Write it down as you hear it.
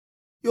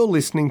You're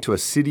listening to a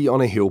City on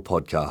a Hill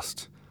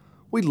podcast.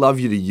 We'd love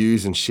you to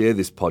use and share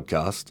this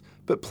podcast,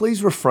 but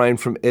please refrain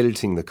from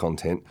editing the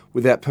content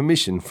without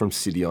permission from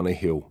City on a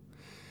Hill.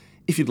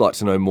 If you'd like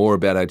to know more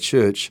about our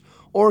church,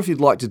 or if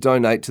you'd like to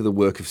donate to the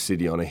work of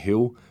City on a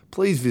Hill,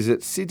 please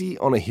visit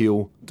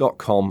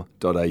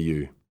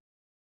cityonahill.com.au.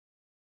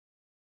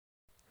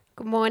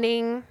 Good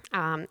morning.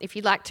 If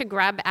you'd like to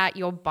grab out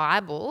your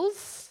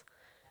Bibles,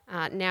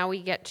 now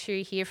we get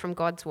to hear from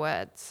God's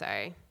Word.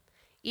 So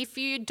if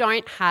you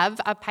don't have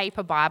a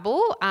paper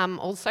Bible,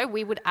 also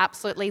we would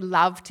absolutely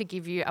love to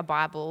give you a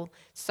Bible.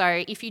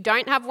 So if you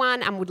don't have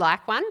one and would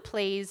like one,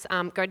 please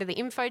go to the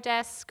info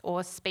desk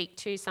or speak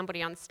to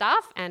somebody on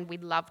staff, and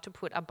we'd love to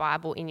put a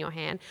Bible in your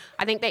hand.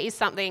 I think there is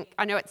something,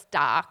 I know it's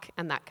dark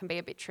and that can be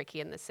a bit tricky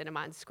in the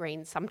cinema, and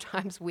screens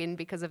sometimes win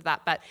because of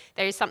that, but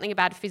there is something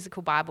about a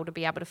physical Bible to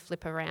be able to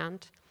flip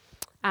around.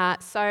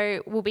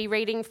 So we'll be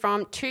reading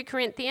from 2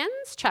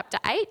 Corinthians chapter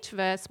 8,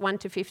 verse 1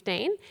 to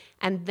 15,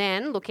 and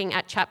then looking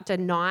at chapter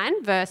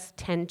 9, verse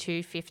 10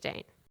 to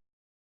 15.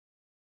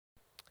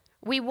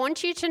 We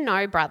want you to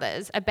know,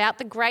 brothers, about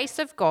the grace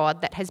of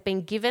God that has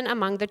been given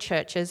among the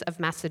churches of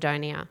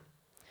Macedonia.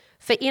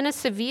 For in a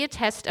severe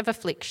test of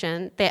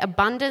affliction, their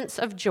abundance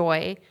of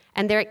joy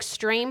and their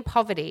extreme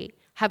poverty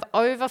have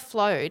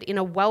overflowed in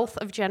a wealth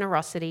of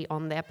generosity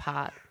on their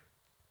part.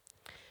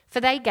 For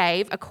they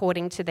gave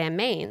according to their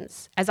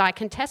means, as I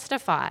can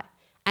testify,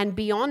 and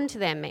beyond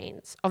their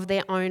means, of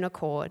their own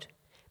accord,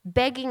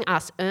 begging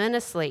us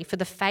earnestly for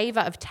the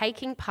favour of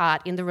taking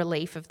part in the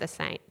relief of the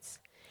saints.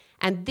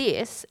 And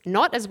this,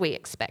 not as we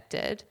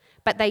expected,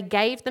 but they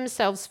gave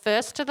themselves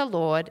first to the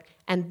Lord,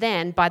 and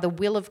then by the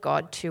will of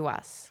God to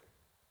us.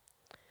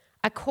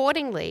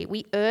 Accordingly,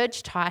 we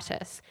urge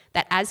Titus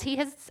that as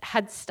he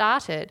had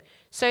started,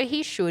 so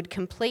he should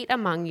complete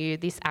among you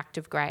this act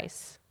of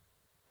grace.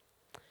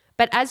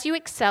 But as you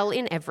excel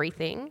in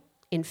everything,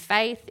 in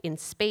faith, in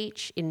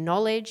speech, in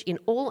knowledge, in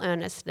all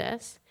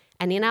earnestness,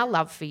 and in our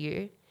love for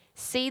you,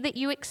 see that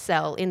you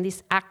excel in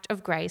this act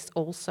of grace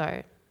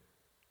also.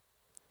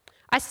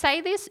 I say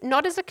this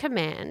not as a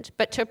command,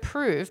 but to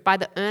prove by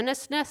the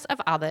earnestness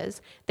of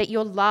others that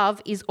your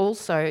love is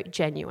also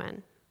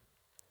genuine.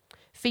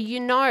 For you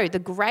know the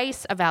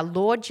grace of our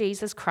Lord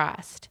Jesus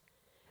Christ,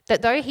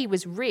 that though he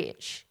was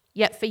rich,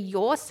 yet for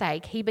your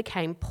sake he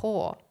became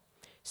poor,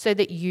 so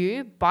that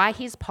you, by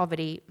his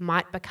poverty,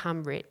 might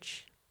become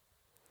rich.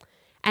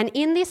 And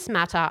in this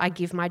matter I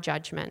give my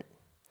judgment.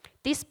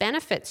 This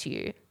benefits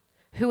you,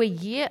 who a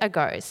year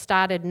ago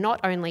started not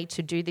only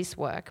to do this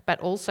work,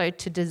 but also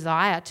to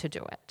desire to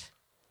do it.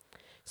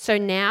 So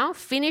now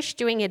finish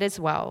doing it as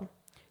well,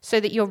 so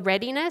that your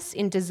readiness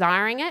in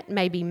desiring it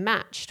may be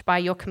matched by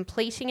your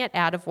completing it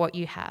out of what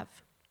you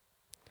have.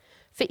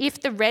 For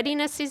if the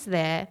readiness is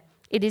there,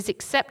 it is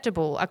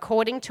acceptable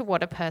according to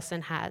what a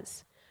person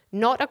has,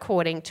 not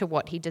according to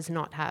what he does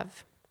not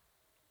have.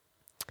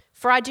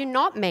 For I do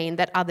not mean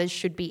that others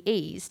should be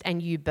eased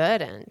and you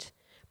burdened,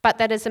 but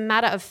that as a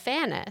matter of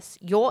fairness,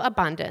 your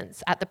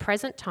abundance at the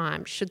present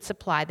time should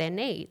supply their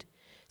need,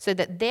 so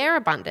that their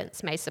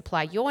abundance may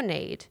supply your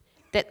need,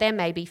 that there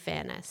may be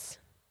fairness.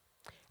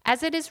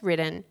 As it is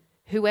written,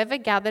 whoever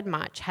gathered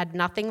much had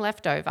nothing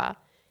left over,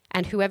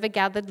 and whoever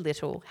gathered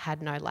little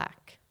had no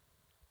lack.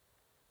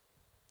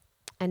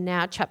 And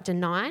now chapter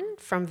 9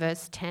 from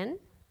verse 10.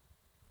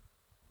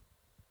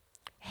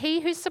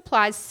 He who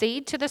supplies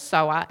seed to the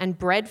sower and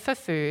bread for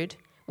food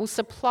will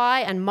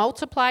supply and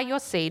multiply your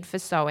seed for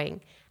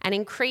sowing and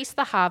increase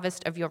the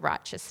harvest of your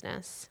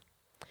righteousness.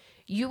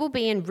 You will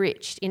be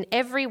enriched in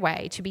every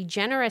way to be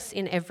generous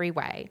in every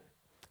way,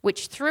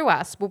 which through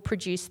us will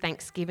produce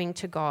thanksgiving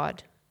to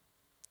God.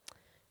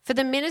 For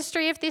the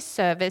ministry of this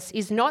service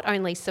is not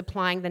only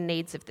supplying the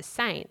needs of the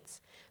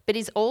saints, but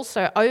is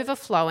also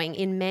overflowing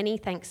in many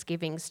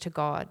thanksgivings to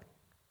God.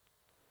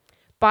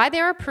 By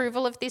their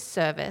approval of this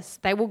service,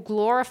 they will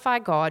glorify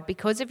God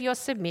because of your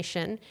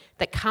submission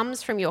that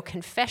comes from your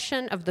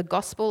confession of the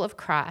gospel of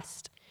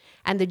Christ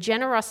and the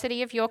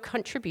generosity of your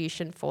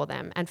contribution for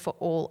them and for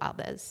all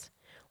others,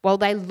 while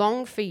they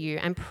long for you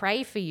and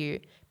pray for you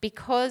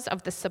because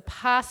of the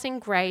surpassing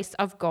grace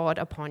of God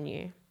upon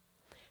you.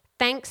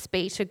 Thanks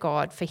be to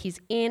God for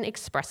his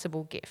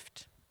inexpressible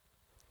gift.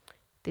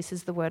 This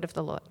is the word of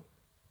the Lord.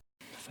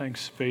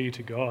 Thanks be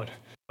to God.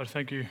 I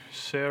thank you,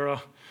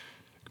 Sarah.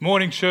 Good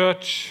morning,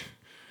 church.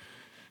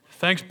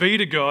 Thanks be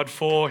to God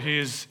for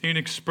his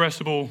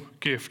inexpressible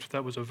gift.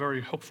 That was a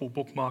very helpful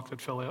bookmark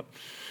that fell out.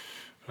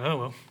 Oh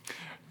well.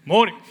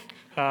 Morning.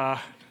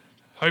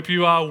 Hope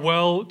you are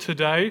well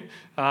today.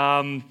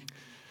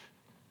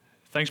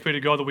 Thanks be to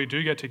God that we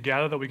do get to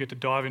gather, that we get to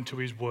dive into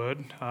his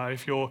word.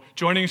 If you're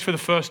joining us for the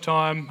first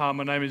time,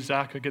 my name is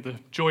Zach. I get the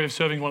joy of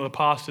serving one of the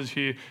pastors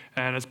here.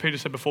 And as Peter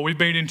said before, we've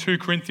been in 2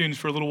 Corinthians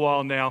for a little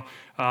while now.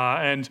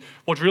 And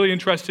what's really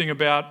interesting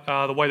about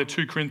the way the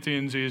 2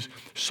 Corinthians is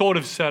sort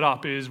of set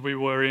up is we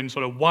were in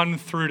sort of 1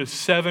 through to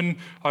 7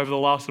 over the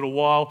last little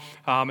while.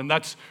 And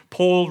that's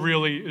Paul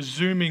really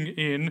zooming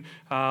in,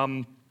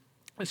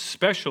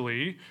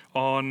 especially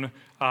on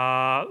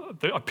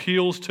the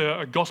appeals to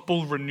a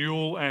gospel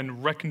renewal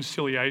and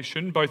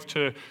reconciliation, both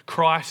to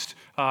Christ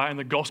and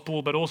the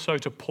gospel, but also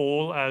to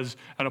Paul as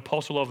an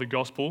apostle of the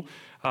gospel.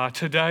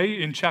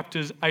 Today, in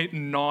chapters 8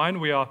 and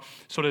 9, we are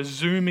sort of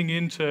zooming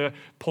into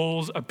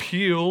Paul's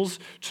appeals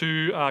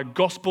to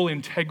gospel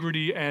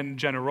integrity and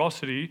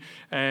generosity.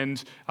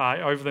 And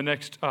over the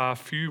next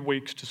few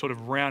weeks, to sort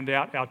of round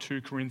out our 2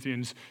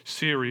 Corinthians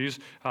series,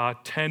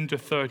 10 to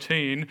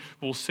 13,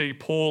 we'll see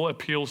Paul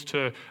appeals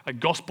to a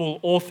gospel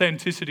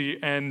authenticity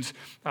and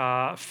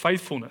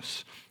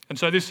faithfulness. And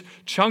so this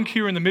chunk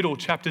here in the middle,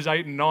 chapters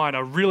 8 and 9,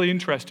 are really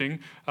interesting,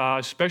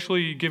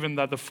 especially given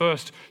that the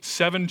first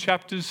 7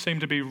 chapters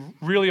seem to be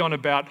really on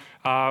about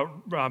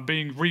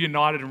being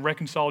reunited and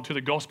reconciled to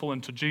the gospel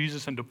and to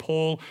Jesus and to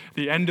Paul.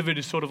 The end of it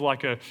is sort of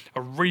like a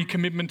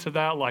recommitment to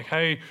that, like,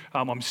 hey,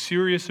 I'm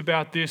serious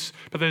about this.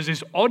 But there's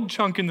this odd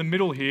chunk in the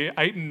middle here,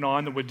 8 and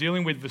 9, that we're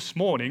dealing with this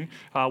morning,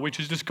 which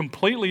is just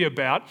completely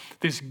about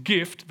this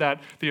gift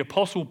that the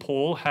Apostle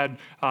Paul had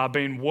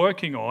been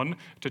working on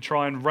to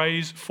try and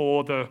raise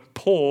for the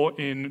poor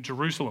in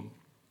Jerusalem.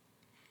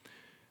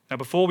 Now,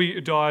 before we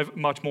dive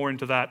much more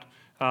into that,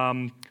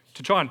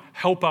 to try and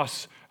help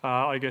us,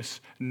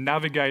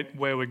 navigate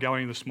where we're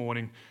going this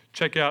morning,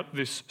 check out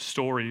this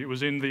story. It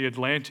was in The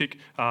Atlantic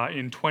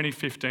in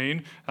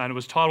 2015, and it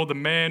was titled "The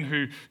Man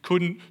Who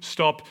Couldn't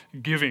Stop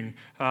Giving."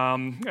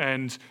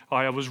 And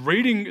I was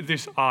reading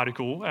this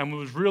article, and it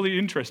was really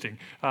interesting.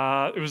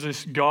 It was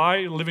this guy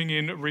living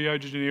in Rio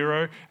de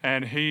Janeiro,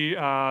 and he,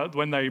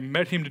 when they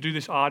met him to do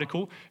this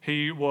article,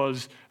 he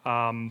was...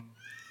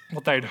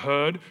 what they'd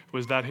heard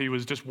was that he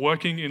was just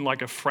working in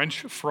like a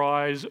French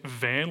fries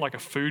van, like a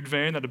food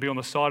van that would be on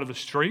the side of the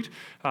street.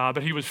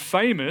 But he was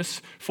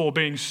famous for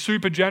being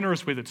super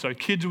generous with it. So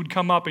kids would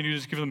come up and you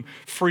just give them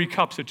free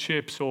cups of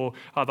chips, or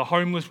the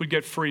homeless would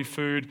get free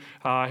food.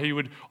 He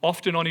would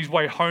often, on his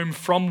way home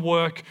from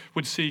work,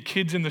 would see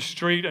kids in the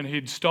street and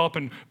he'd stop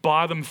and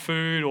buy them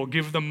food or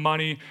give them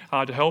money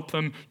to help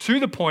them, to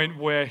the point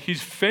where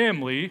his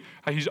family,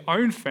 his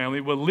own family,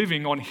 were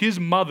living on his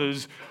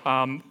mother's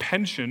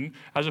pension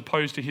as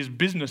opposed to his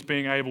business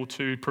being able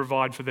to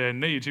provide for their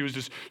needs. He was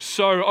just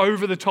so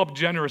over-the-top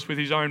generous with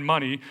his own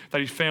money that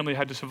his family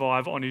had to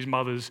survive on his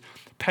mother's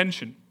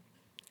pension.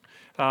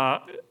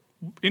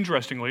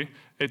 Interestingly,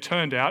 it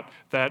turned out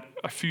that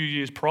a few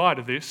years prior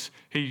to this,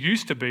 he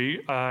used to be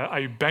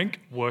a bank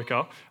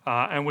worker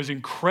and was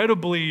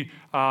incredibly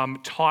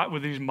tight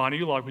with his money,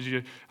 like was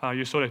your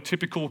sort of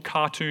typical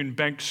cartoon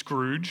bank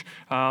Scrooge,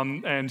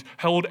 and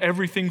held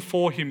everything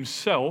for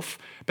himself,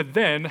 but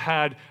then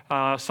had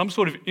some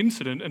sort of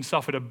incident and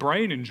suffered a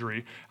brain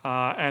injury.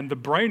 And the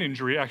brain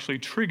injury actually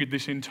triggered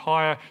this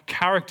entire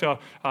character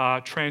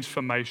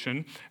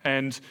transformation.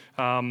 And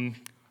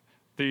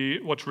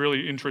what's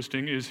really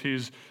interesting is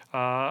his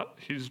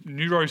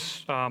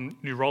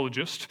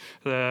neurologist,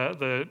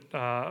 the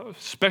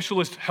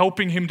specialist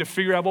helping him to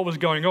figure out what was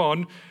going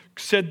on,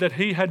 said that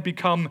he had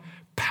become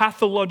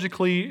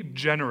pathologically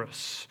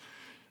generous,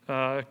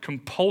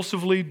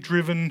 compulsively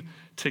driven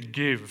to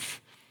give.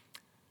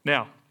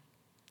 Now,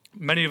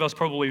 many of us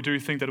probably do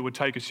think that it would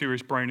take a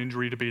serious brain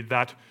injury to be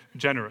that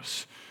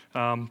generous.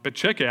 But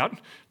check out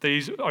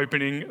these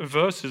opening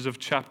verses of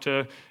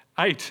chapter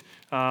 8.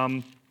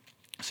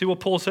 See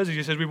what Paul says.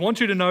 He says, "We want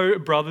you to know,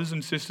 brothers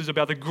and sisters,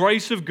 about the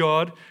grace of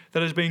God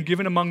that has been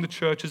given among the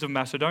churches of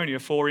Macedonia.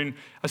 For in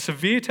a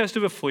severe test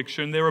of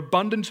affliction, their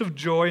abundance of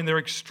joy and their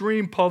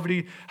extreme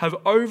poverty have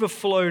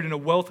overflowed in a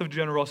wealth of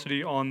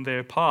generosity on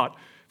their part.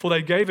 For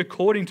they gave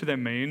according to their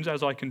means,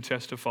 as I can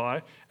testify,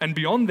 and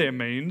beyond their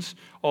means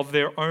of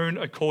their own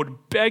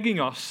accord, begging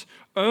us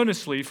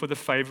earnestly for the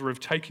favor of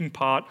taking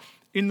part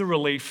in the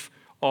relief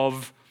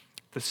of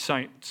the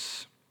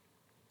saints."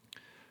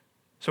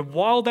 So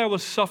while they were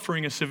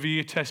suffering a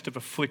severe test of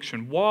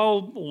affliction,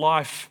 while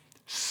life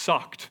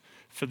sucked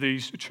for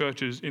these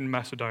churches in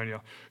Macedonia,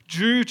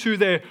 due to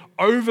their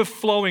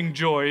overflowing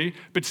joy,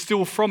 but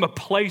still from a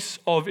place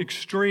of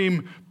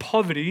extreme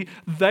poverty,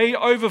 they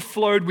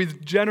overflowed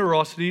with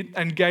generosity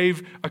and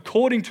gave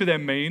according to their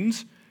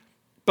means,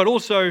 but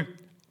also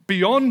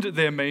beyond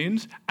their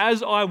means.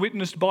 As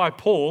eyewitnessed by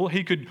Paul,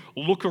 he could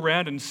look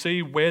around and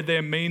see where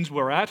their means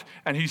were at,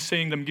 and he's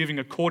seeing them giving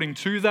according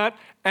to that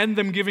and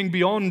them giving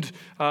beyond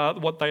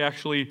what they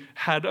actually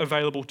had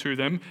available to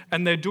them.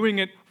 And they're doing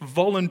it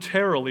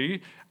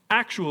voluntarily,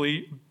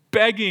 actually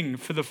begging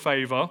for the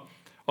favor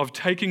of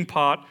taking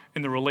part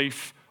in the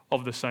relief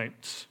of the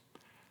saints.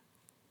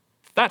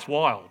 That's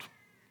wild.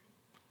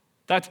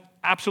 That's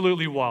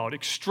absolutely wild,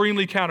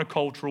 extremely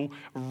countercultural,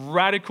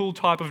 radical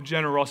type of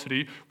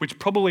generosity, which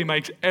probably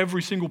makes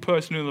every single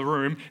person in the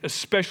room,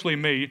 especially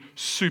me,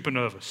 super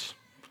nervous.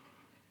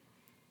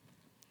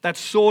 That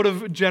sort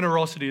of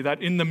generosity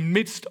that in the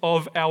midst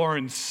of our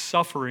own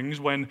sufferings,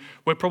 when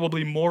we're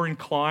probably more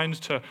inclined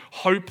to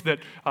hope that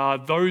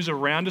those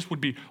around us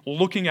would be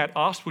looking at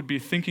us, would be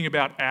thinking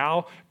about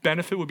our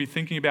benefit, would be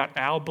thinking about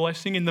our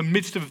blessing. In the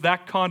midst of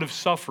that kind of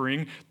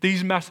suffering,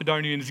 these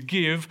Macedonians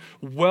give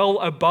well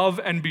above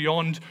and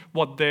beyond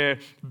what their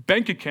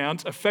bank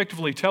accounts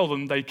effectively tell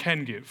them they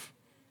can give.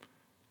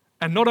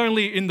 And not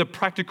only in the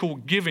practical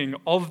giving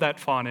of that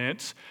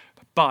finance,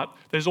 but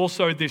there's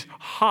also this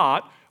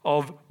heart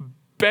of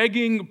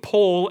begging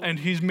Paul and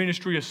his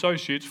ministry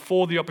associates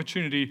for the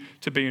opportunity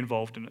to be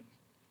involved in it.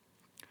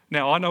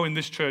 Now, I know in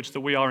this church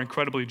that we are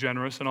incredibly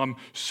generous, and I'm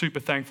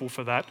super thankful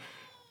for that.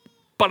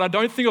 But I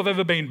don't think I've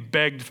ever been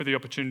begged for the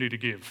opportunity to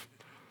give.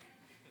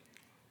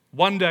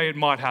 One day it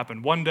might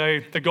happen. One day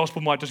the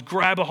gospel might just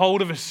grab a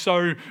hold of us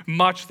so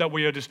much that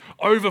we are just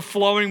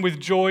overflowing with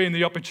joy in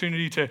the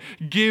opportunity to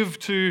give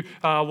to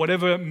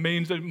whatever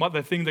means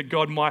the thing that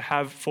God might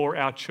have for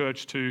our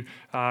church to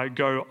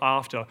go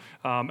after.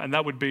 And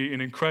that would be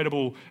an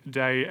incredible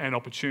day and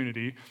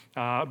opportunity.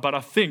 But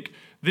I think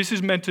this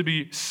is meant to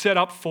be set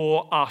up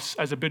for us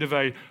as a bit of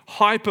a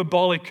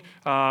hyperbolic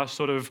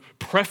sort of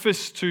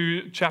preface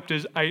to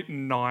chapters 8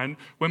 and 9.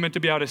 We're meant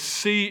to be able to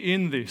see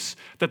in this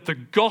that the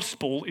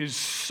gospel is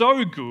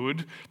so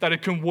good that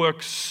it can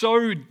work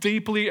so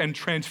deeply and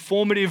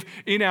transformative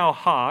in our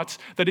hearts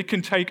that it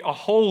can take a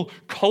whole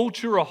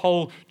culture, a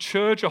whole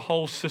church, a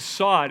whole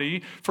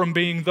society from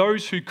being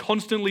those who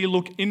constantly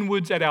look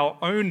inwards at our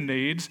own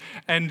needs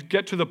and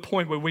get to the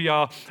point where we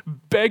are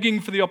begging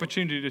for the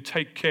opportunity to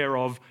take care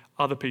of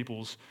other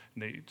people's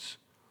needs.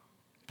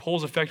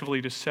 Paul's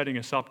effectively just setting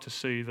us up to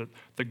see that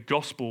the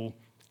gospel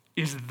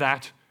is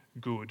that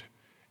good.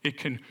 It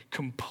can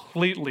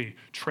completely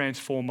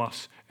transform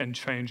us and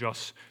change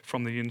us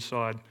from the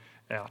inside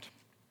out.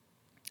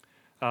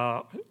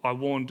 I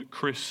warned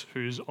Chris,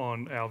 who's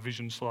on our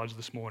vision slides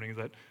this morning,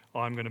 that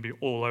I'm going to be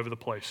all over the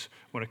place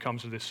when it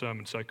comes to this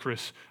sermon. So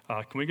Chris,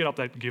 can we get up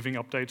that giving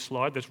update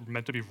slide that's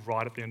meant to be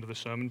right at the end of the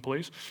sermon,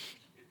 please?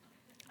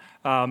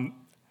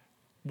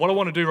 What I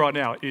want to do right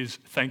now is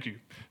thank you,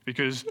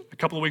 because a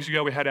couple of weeks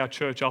ago we had our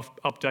church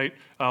update.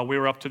 We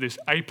were up to this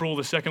April,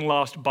 the second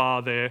last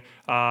bar there,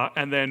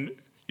 and then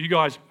you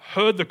guys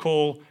heard the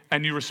call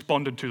and you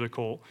responded to the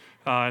call.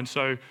 And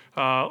so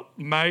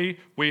May,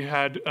 we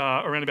had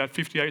around about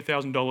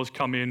 $58,000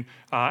 come in,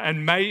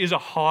 and May is a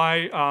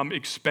high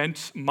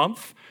expense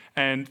month.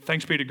 And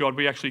thanks be to God,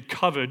 we actually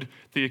covered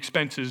the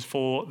expenses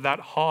for that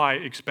high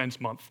expense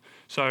month.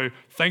 So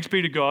thanks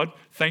be to God.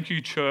 Thank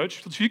you,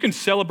 church. So you can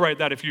celebrate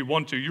that if you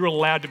want to. You're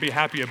allowed to be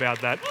happy about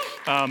that.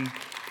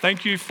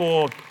 Thank you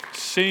for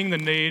seeing the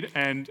need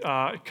and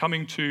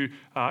coming to,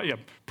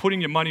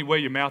 putting your money where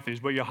your mouth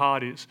is, where your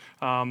heart is.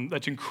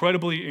 That's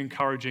incredibly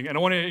encouraging. And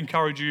I want to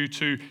encourage you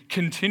to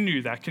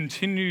continue that.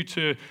 Continue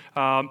to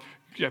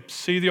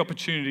see the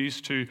opportunities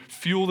to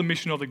fuel the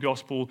mission of the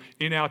gospel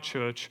in our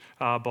church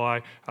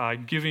by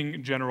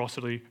giving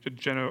generously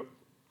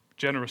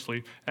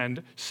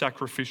and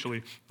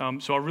sacrificially.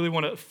 So I really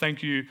want to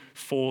thank you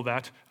for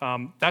that.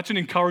 That's an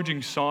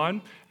encouraging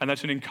sign, and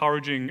it's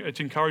encouraging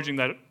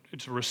that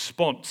it's a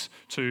response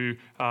to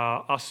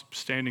us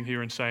standing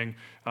here and saying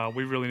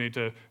we really need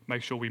to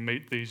make sure we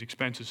meet these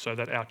expenses so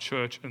that our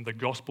church and the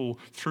gospel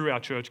through our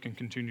church can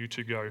continue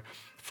to go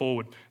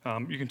forward.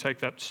 You can take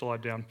that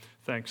slide down.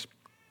 Thanks.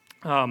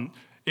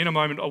 In a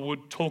moment, I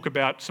would talk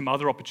about some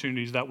other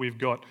opportunities that we've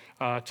got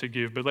to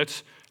give, but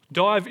let's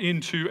dive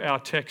into our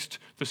text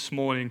this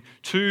morning.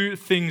 Two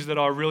things that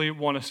I really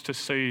want us to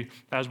see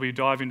as we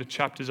dive into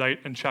chapters 8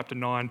 and chapter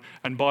 9.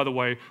 And by the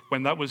way,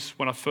 when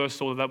I first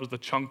saw that was the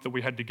chunk that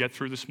we had to get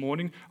through this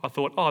morning, I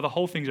thought, the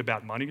whole thing's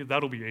about money.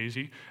 That'll be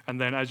easy. And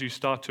then as you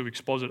start to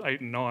exposit 8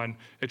 and 9,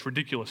 it's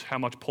ridiculous how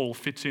much Paul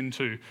fits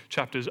into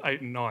chapters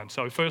 8 and 9.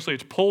 So firstly,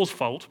 it's Paul's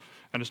fault,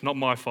 and it's not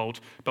my fault,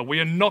 but we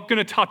are not going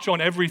to touch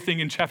on everything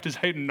in chapters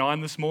 8 and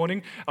 9 this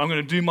morning. I'm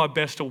going to do my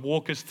best to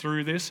walk us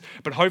through this,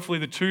 but hopefully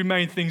the two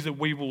main things that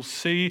we will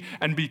see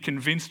and be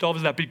convinced of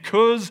is that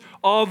because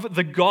of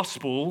the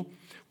gospel,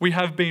 we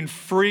have been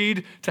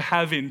freed to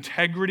have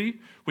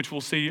integrity, which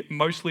we'll see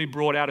mostly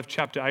brought out of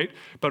chapter 8,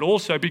 but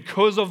also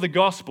because of the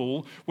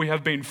gospel, we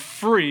have been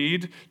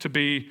freed to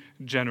be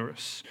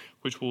generous,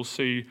 which we'll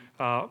see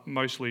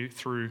mostly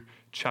through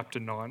chapter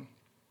 9.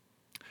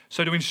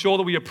 So to ensure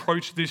that we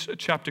approach this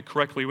chapter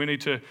correctly, we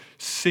need to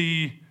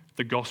see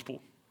the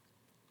gospel,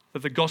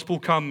 that the gospel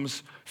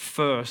comes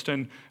first.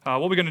 And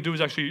what we're going to do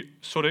is actually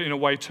sort of, in a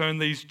way, turn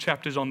these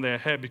chapters on their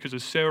head, because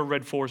as Sarah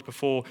read for us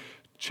before,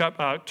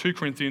 2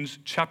 Corinthians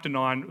chapter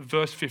 9,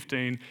 verse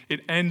 15,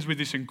 it ends with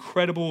this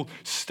incredible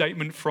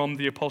statement from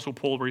the Apostle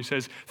Paul where he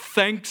says,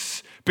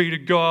 "Thanks be to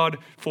God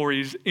for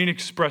his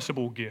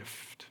inexpressible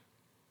gift."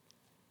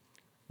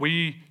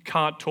 We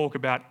can't talk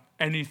about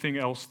anything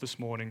else this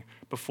morning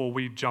before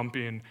we jump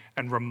in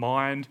and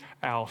remind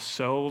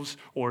ourselves,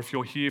 or if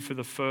you're here for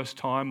the first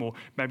time, or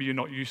maybe you're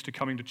not used to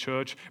coming to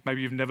church,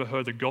 maybe you've never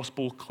heard the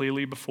gospel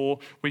clearly before,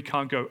 we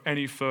can't go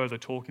any further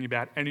talking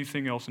about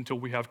anything else until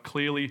we have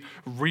clearly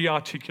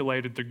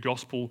re-articulated the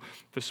gospel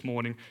this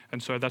morning.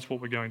 And so that's what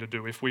we're going to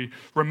do. If we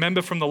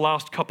remember from the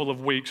last couple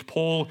of weeks,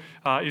 Paul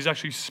is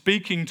actually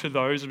speaking to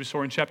those, as we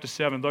saw in chapter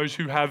 7, those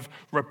who have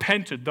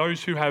repented,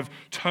 those who have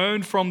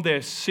turned from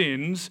their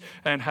sins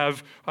and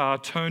have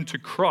turn to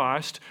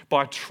Christ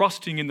by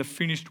trusting in the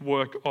finished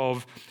work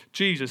of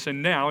Jesus.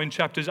 And now in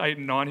chapters 8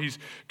 and 9, he's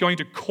going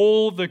to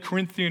call the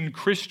Corinthian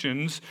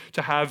Christians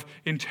to have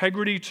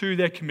integrity to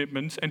their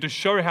commitments and to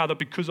show how that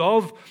because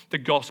of the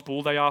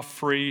gospel, they are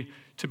free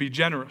to be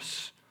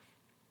generous.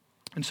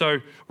 And so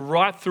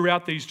right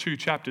throughout these 2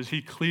 chapters,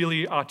 he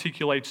clearly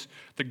articulates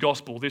the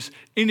gospel, this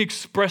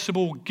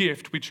inexpressible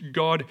gift which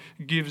God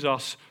gives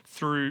us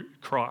through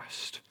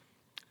Christ.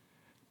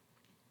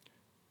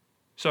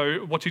 So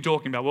what's he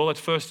talking about? Well, let's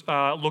first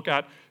look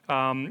at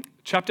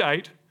chapter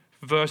 8,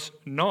 verse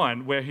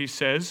 9, where he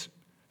says,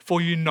 "For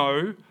you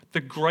know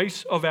the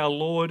grace of our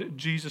Lord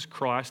Jesus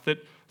Christ,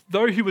 that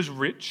though he was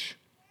rich,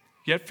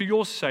 yet for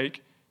your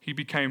sake he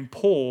became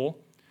poor,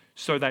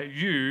 so that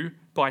you,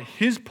 by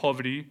his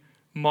poverty,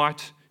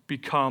 might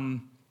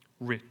become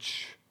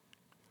rich."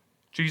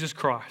 Jesus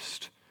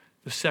Christ,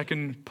 the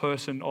second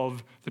person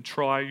of the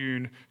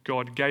triune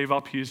God, gave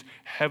up his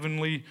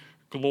heavenly,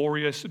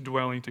 glorious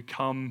dwelling to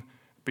come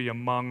be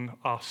among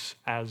us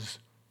as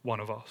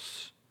one of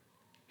us.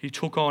 He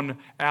took on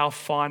our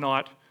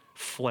finite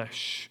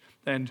flesh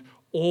and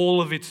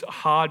all of its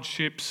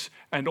hardships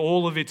and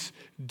all of its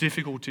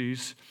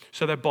difficulties,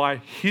 so that by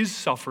his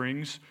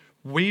sufferings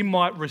we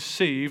might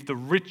receive the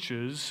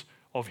riches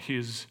of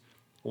his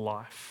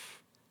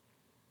life.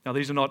 Now,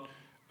 these are not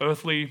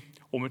earthly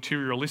or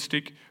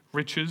materialistic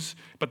riches,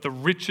 but the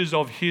riches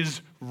of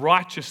his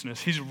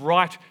righteousness, his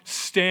right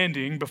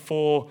standing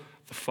before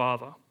the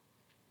Father,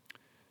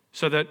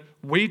 so that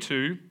we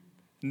too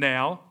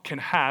now can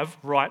have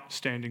right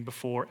standing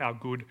before our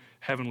good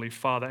Heavenly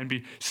Father and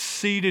be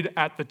seated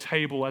at the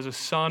table as a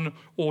son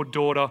or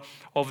daughter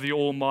of the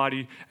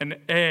Almighty,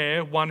 an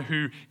heir, one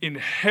who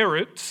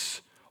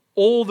inherits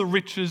all the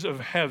riches of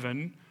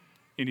heaven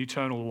in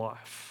eternal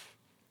life.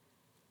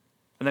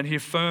 And then he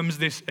affirms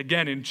this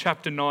again in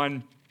chapter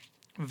 9,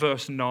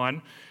 verse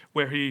 9,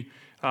 where he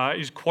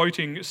is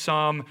quoting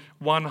Psalm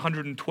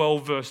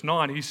 112, verse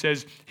 9. He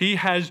says, "He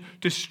has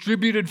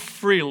distributed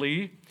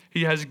freely,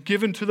 he has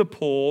given to the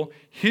poor,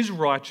 his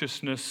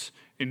righteousness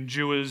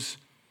endures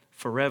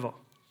forever."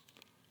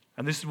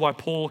 And this is why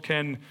Paul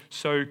can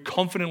so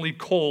confidently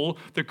call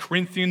the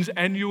Corinthians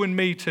and you and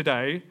me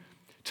today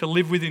to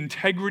live with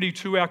integrity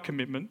to our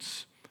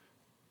commitments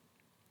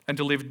and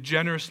to live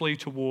generously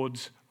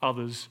towards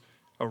others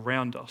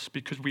around us,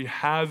 because we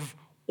have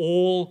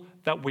all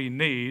that we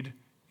need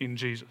in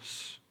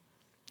Jesus.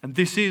 And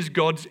this is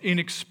God's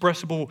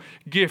inexpressible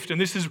gift.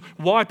 And this is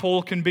why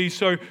Paul can be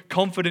so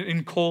confident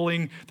in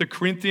calling the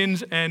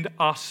Corinthians and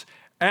us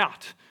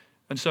out.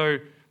 And so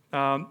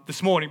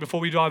this morning,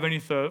 before we dive any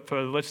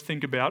further, let's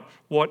think about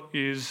what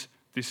is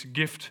this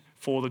gift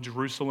for the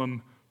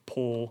Jerusalem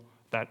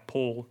that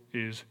Paul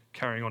is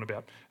carrying on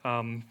about.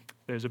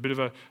 There's a bit of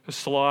a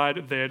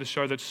slide there to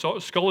show that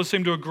scholars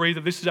seem to agree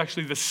that this is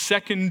actually the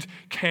second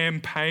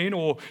campaign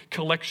or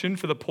collection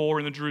for the poor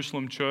in the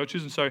Jerusalem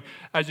churches. And so,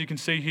 as you can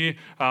see here,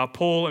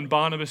 Paul and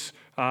Barnabas,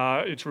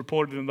 it's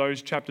reported in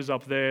those chapters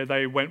up there,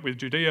 they went with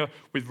Judea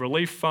with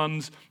relief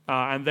funds.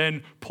 And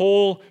then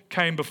Paul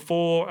came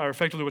before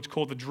effectively what's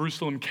called the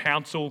Jerusalem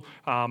Council,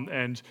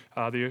 and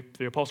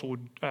the Apostle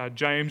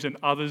James and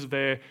others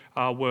there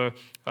were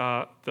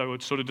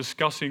sort of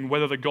discussing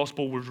whether the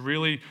gospel was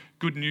really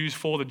good news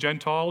for the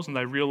Gentiles, and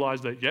they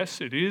realized that yes,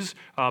 it is,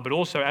 but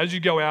also as you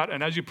go out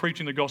and as you're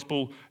preaching the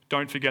gospel,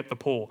 don't forget the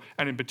poor.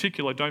 And in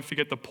particular, don't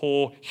forget the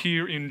poor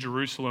here in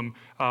Jerusalem,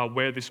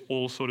 where this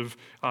all sort of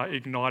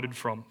ignited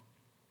from.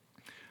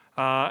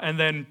 And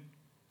then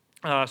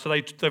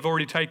so they've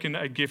already taken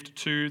a gift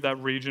to that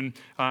region,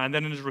 and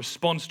then in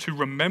response to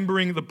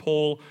remembering the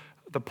poor,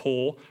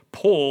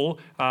 Paul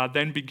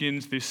then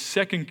begins this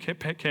second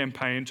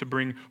campaign to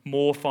bring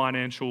more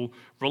financial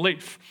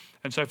relief.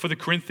 And so for the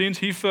Corinthians,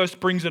 he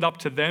first brings it up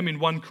to them in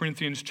 1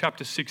 Corinthians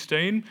chapter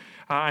 16,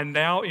 and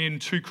now in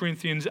 2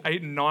 Corinthians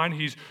 8 and 9,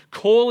 he's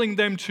calling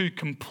them to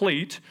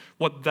complete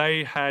what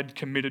they had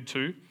committed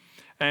to.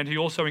 And he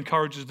also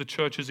encourages the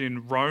churches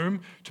in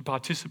Rome to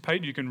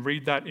participate. You can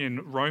read that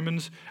in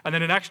Romans. And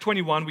then in Acts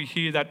 21, we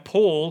hear that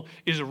Paul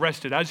is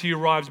arrested. As he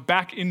arrives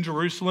back in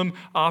Jerusalem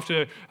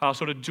after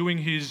sort of doing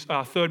his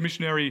third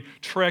missionary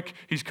trek,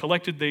 he's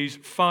collected these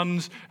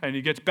funds and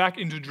he gets back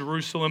into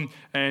Jerusalem.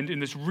 And in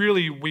this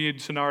really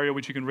weird scenario,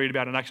 which you can read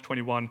about in Acts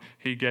 21,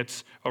 he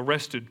gets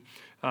arrested.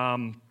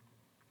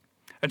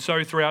 And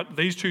so throughout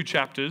these 2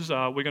 chapters,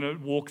 we're going to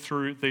walk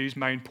through these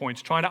main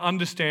points, trying to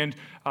understand,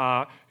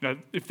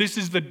 if this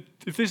is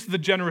the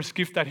generous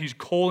gift that he's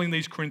calling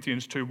these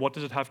Corinthians to, what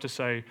does it have to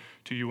say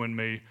to you and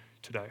me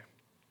today?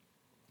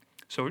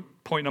 So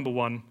point number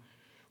 1,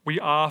 we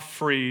are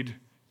freed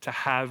to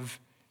have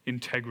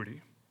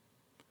integrity.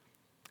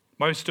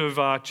 Most of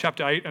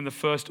chapter 8 and the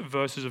first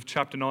verses of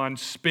chapter 9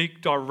 speak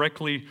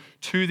directly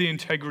to the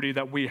integrity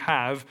that we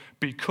have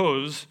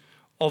because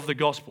of the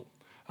gospel.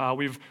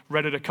 We've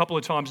read it a couple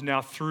of times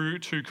now through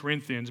 2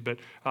 Corinthians, but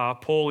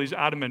Paul is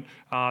adamant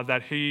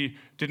that he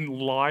didn't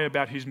lie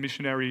about his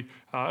missionary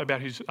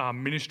about his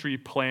ministry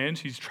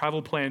plans. His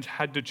travel plans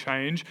had to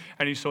change,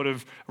 and he sort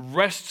of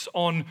rests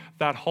on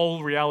that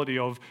whole reality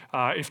of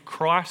if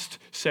Christ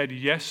said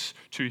yes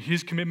to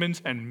his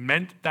commitments and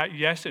meant that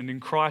yes, and in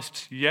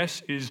Christ's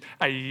yes is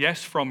a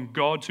yes from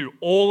God to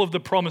all of the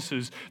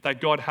promises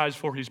that God has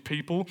for his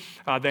people,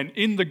 then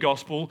in the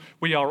gospel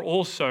we are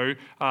also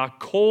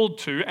called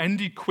to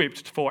and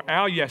equipped for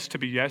our yes to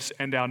be yes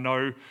and our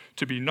no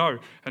to be no.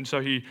 And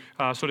so he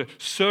sort of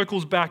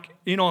circles back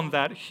in on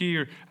that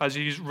here as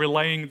he's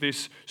relaying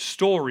this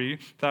story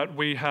that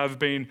we have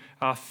been,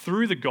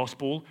 through the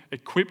gospel,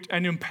 equipped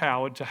and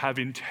empowered to have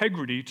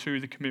integrity to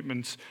the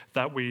commitments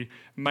that we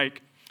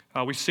make.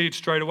 We see it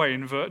straight away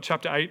in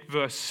chapter 8,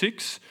 verse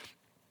 6,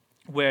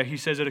 where he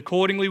says that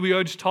accordingly we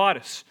urge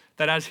Titus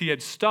that as he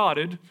had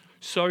started,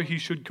 so he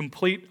should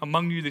complete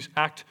among you this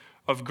act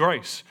of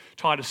grace.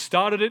 Titus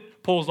started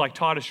it. Paul's like,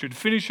 Titus should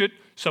finish it,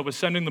 so we're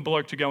sending the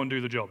bloke to go and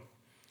do the job.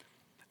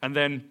 And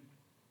then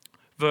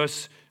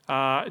verse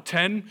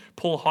 10,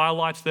 Paul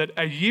highlights that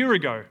a year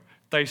ago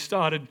they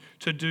started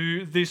to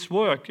do this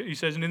work. He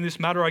says, and in this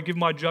matter I give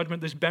my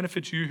judgment, this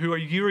benefits you who a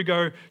year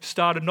ago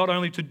started not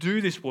only to do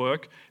this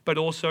work, but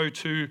also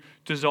to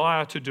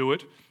desire to do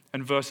it.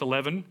 And verse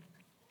 11,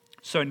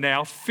 so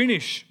now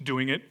finish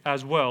doing it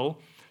as well,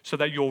 so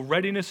that your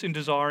readiness in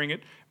desiring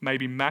it may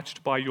be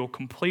matched by your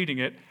completing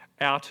it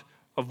out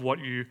of what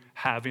you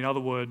have. In other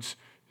words,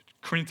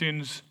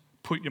 Corinthians,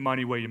 put your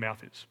money where your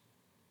mouth is.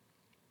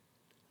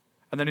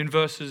 And then in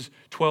verses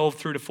 12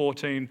 through to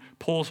 14,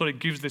 Paul sort of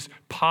gives this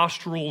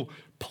pastoral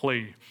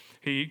plea.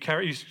 He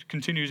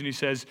continues and he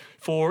says,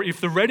 for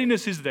if the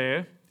readiness is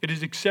there, it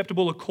is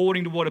acceptable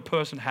according to what a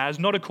person has,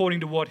 not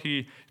according to what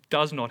he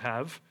does not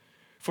have.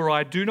 For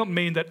I do not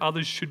mean that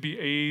others should be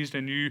eased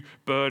and you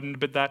burdened,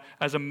 but that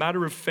as a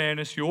matter of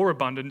fairness, your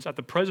abundance at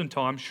the present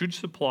time should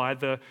supply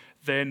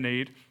their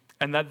need,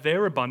 and that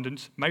their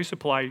abundance may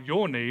supply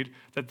your need,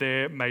 that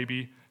there may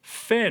be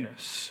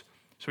fairness.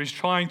 So he's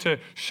trying to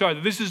show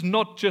that this is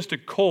not just a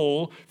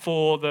call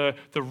for the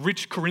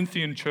rich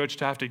Corinthian church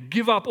to have to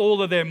give up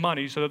all of their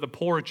money so that the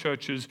poorer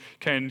churches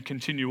can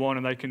continue on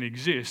and they can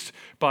exist.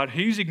 But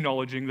he's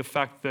acknowledging the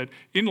fact that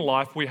in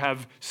life we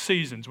have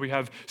seasons. We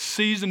have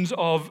seasons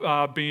of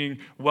being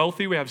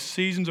wealthy. We have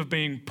seasons of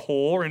being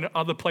poor. In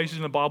other places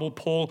in the Bible,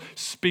 Paul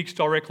speaks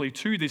directly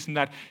to this, and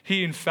that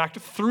he, in fact,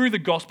 through the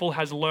gospel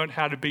has learned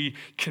how to be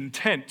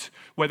content,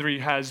 whether he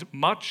has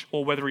much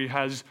or whether he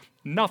has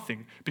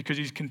nothing, because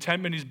his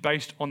contentment is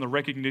based on the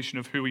recognition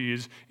of who he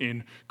is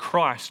in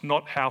Christ,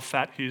 not how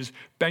fat his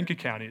bank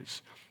account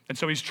is. And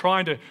so he's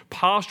trying to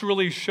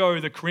pastorally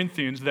show the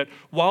Corinthians that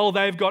while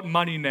they've got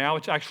money now,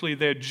 it's actually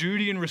their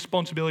duty and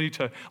responsibility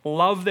to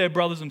love their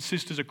brothers and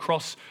sisters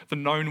across the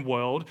known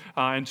world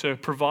and to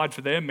provide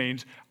for their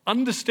means,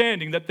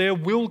 understanding that there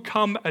will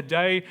come a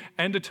day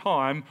and a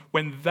time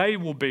when they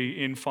will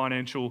be in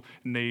financial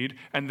need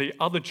and the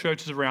other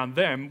churches around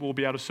them will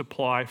be able to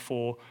supply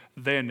for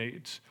their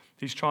needs.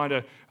 He's trying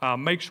to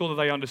make sure that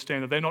they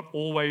understand that they're not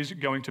always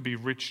going to be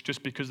rich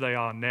just because they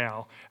are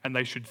now. And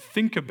they should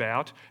think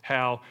about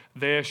how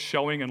they're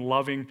showing and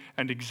loving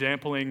and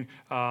exempling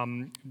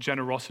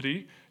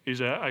generosity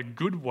is a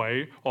good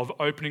way of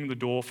opening the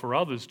door for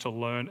others to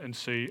learn and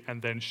see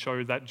and then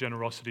show that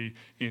generosity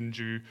in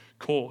due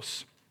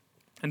course.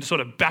 And to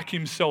sort of back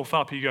himself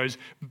up, he goes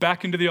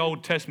back into the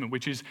Old Testament,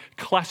 which is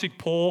classic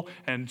Paul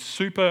and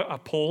super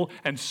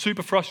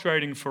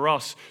frustrating for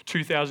us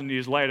 2,000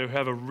 years later who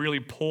have a really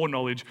poor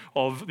knowledge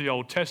of the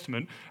Old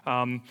Testament.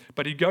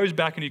 But he goes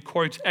back and he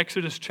quotes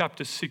Exodus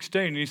chapter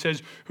 16, and he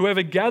says,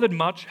 whoever gathered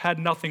much had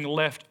nothing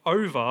left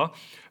over,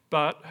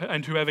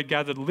 and whoever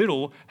gathered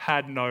little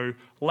had no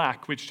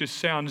lack, which just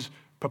sounds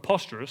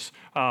preposterous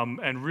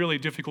and really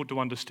difficult to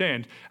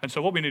understand. And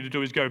so what we need to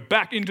do is go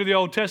back into the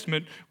Old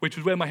Testament, which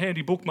is where my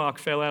handy bookmark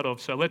fell out of.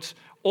 So let's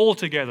all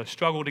together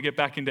struggle to get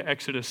back into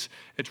Exodus.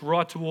 It's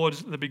right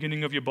towards the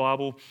beginning of your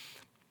Bible.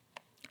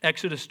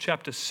 Exodus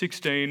chapter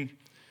 16.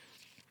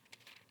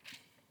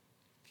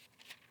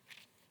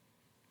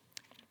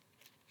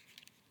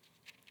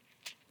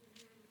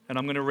 And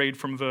I'm going to read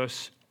from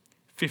verse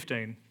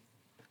 15.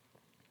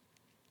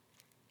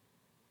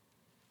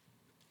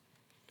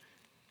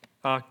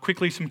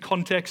 Quickly, some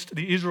context.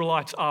 The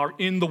Israelites are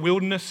in the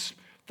wilderness.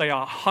 They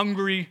are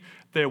hungry.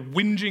 They're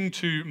whinging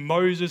to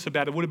Moses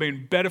about it would have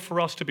been better for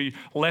us to be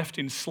left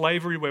in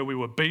slavery where we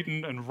were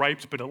beaten and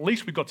raped, but at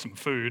least we got some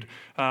food.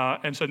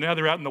 And so now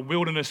they're out in the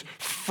wilderness,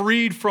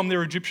 freed from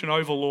their Egyptian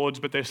overlords,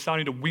 but they're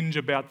starting to whinge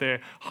about their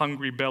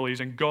hungry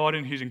bellies. And God,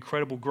 in his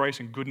incredible grace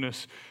and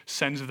goodness,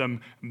 sends them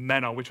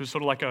manna, which was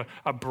sort of like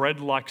a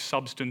bread-like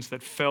substance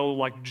that fell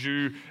like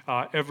dew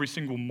every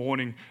single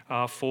morning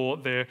for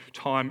their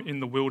time in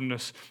the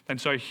wilderness. And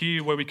so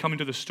here, where we come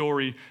into the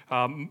story,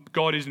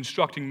 God is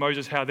instructing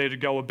Moses how they're to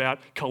go about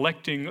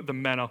collecting the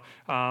manna.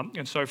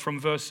 And so from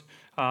verse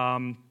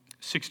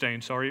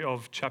 16,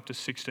 of chapter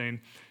 16, it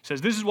says,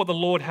 this is what the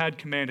Lord had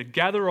commanded.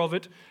 Gather of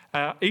it,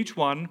 each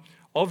one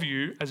of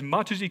you, as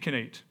much as he can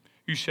eat.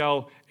 You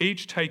shall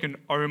each take an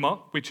omer,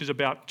 which is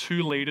about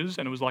 2 liters,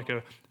 and it was like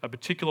a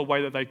particular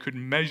way that they could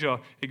measure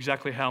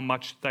exactly how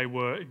much they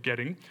were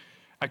getting,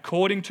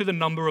 according to the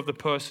number of the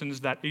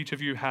persons that each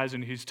of you has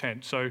in his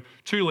tent. So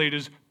 2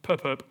 liters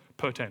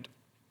per tent.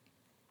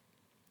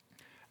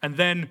 And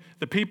then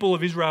the people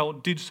of Israel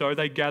did so.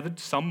 They gathered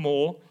some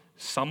more,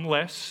 some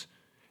less.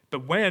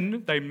 But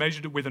when they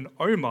measured it with an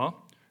omer,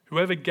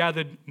 whoever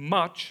gathered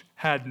much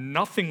had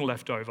nothing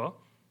left over,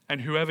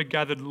 and whoever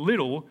gathered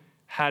little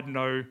had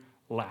no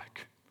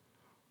lack.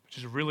 Which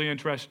is a really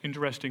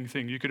interesting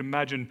thing. You could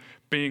imagine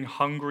being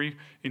hungry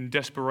in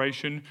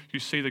desperation. You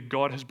see that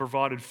God has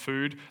provided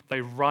food.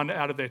 They run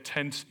out of their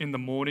tents in the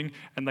morning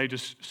and they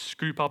just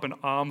scoop up an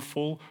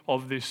armful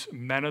of this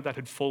manna that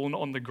had fallen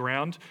on the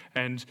ground.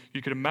 And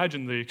you could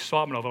imagine the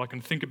excitement of it. I can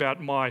think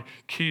about my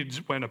kids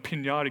when a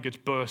piñata gets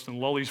burst and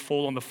lollies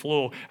fall on the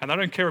floor, and they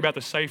don't care about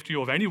the safety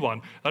of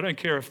anyone. They don't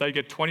care if they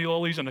get 20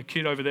 lollies and a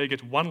kid over there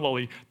gets 1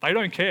 lolly. They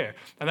don't care.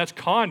 And that's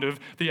kind of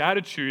the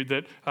attitude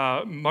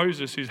that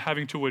Moses is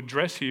having to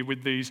address here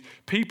with these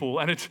people.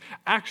 And it's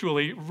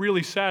actually,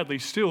 really sadly,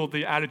 still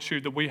the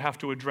attitude that we have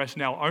to address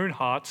in our own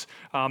hearts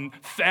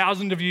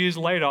thousands of years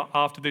later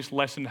after this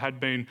lesson had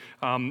been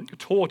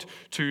taught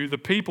to the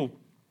people.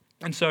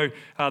 And so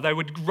they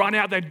would run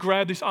out, they'd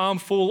grab this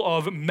armful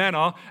of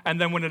manna,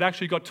 and then when it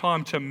actually got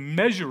time to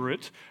measure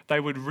it, they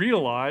would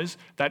realize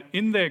that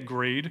in their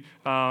greed,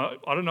 I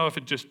don't know if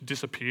it just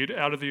disappeared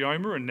out of the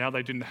omer and now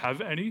they didn't have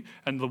any,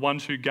 and the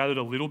ones who gathered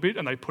a little bit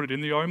and they put it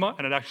in the omer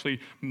and it actually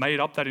made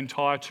up that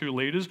entire 2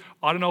 liters.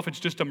 I don't know if it's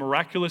just a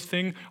miraculous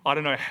thing. I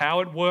don't know how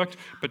it worked,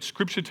 but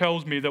scripture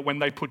tells me that when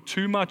they put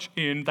too much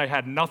in, they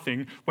had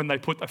nothing. When they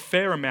put a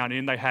fair amount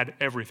in, they had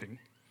everything.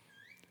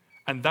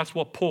 And that's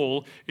what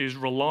Paul is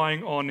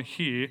relying on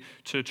here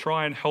to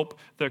try and help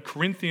the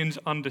Corinthians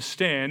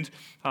understand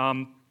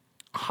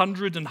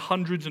hundreds and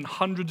hundreds and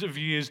hundreds of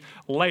years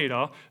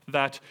later,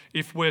 that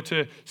if we're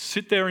to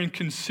sit there and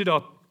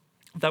consider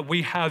that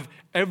we have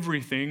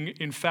everything,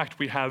 in fact,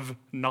 we have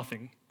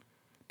nothing.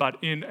 But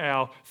in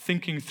our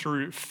thinking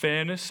through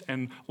fairness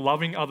and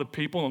loving other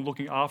people and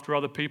looking after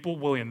other people,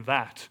 well, in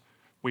that,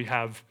 we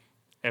have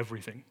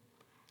everything.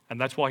 And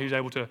that's why he's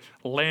able to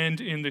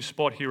land in this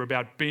spot here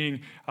about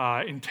being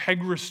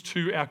integrous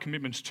to our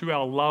commitments, to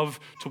our love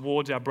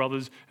towards our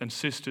brothers and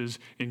sisters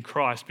in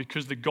Christ,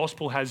 because the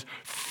gospel has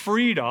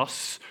freed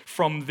us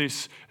from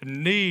this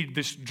need,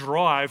 this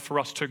drive for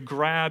us to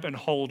grab and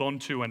hold on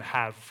to and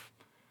have.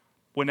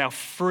 We're now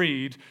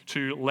freed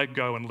to let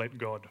go and let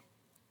God.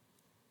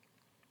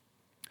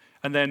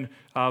 And then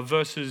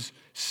verses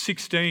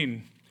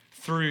 16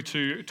 through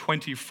to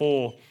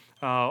 24.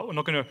 I'm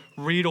not going to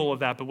read all of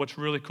that, but what's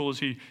really cool is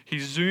he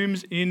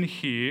zooms in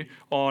here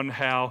on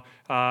how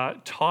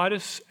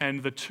Titus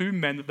and the 2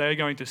 men that they're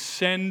going to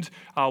send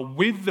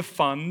with the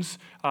funds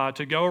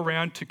to go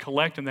around to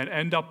collect and then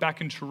end up back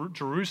in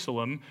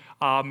Jerusalem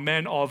are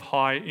men of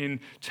high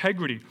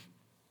integrity.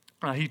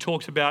 He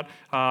talks about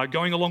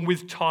going along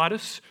with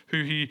Titus,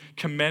 who he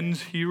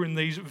commends here in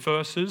these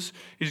verses.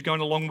 He's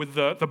going along with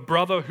the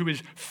brother who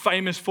is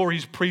famous for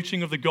his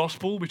preaching of the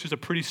gospel, which is a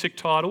pretty sick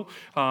title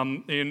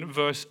in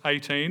verse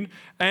 18.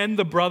 And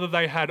the brother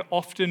they had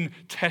often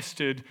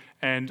tested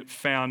and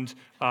found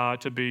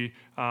to be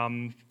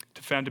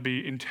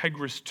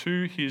integrous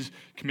to his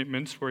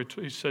commitments, where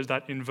he says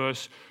that in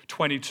verse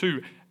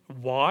 22.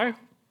 Why?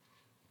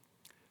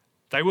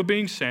 They were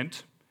being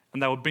sent,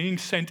 and they were being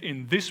sent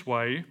in this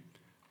way.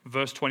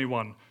 Verse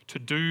 21, to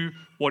do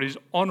what is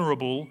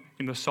honorable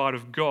in the sight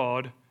of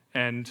God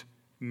and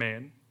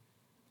man.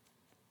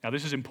 Now,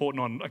 this is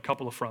important on a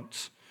couple of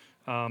fronts.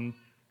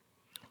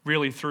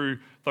 Really, through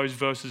those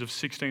verses of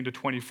 16 to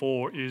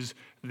 24 is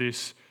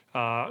this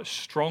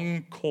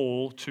strong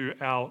call to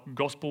our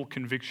gospel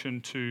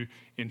conviction to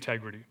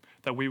integrity.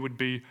 That we would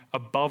be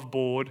above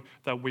board,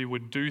 that we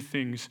would do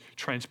things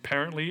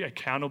transparently,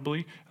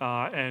 accountably,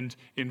 and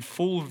in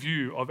full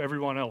view of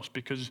everyone else,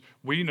 because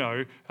we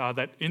know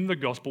that in the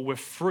gospel we're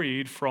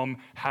freed from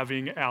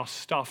having our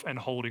stuff and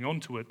holding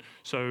on to it.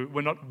 So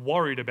we're not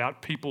worried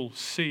about people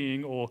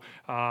seeing or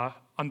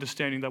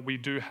understanding that we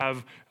do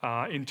have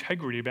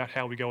integrity about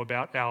how we go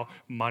about our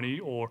money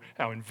or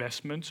our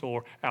investments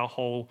or our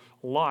whole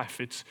life.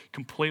 It's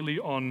completely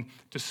on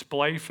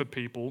display for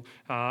people,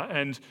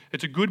 and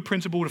it's a good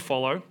principle to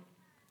follow.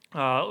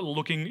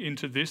 Looking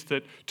into this,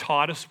 that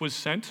Titus was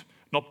sent,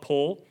 not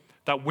Paul.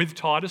 That with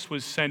Titus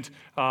was sent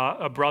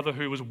a brother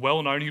who was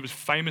well known. He was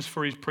famous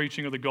for his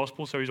preaching of the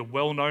gospel, so he's a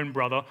well-known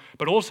brother,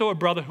 but also a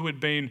brother who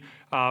had been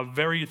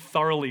very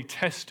thoroughly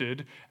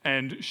tested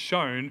and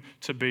shown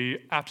to be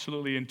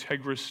absolutely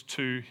integrous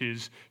to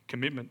his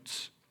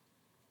commitments.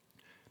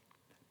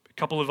 A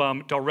couple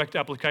of direct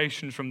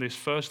applications from this.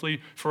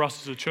 Firstly, for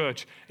us as a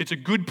church, it's a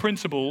good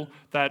principle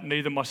that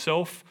neither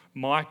myself,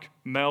 Mike,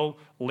 Mel,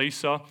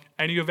 Lisa,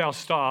 any of our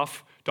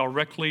staff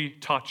directly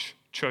touch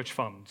church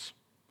funds.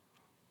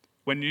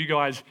 When you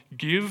guys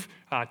give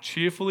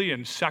cheerfully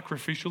and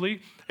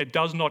sacrificially, it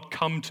does not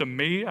come to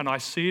me and I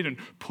see it and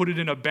put it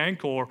in a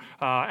bank or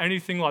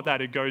anything like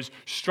that. It goes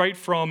straight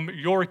from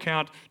your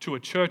account to a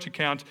church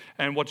account.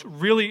 And what's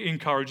really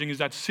encouraging is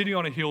that City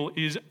on a Hill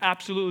is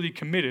absolutely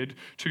committed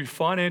to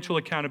financial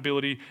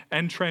accountability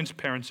and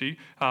transparency.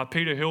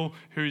 Peter Hill,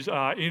 who's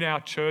in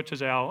our church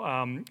is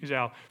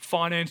our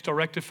finance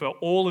director for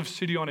all of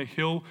City on a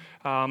Hill.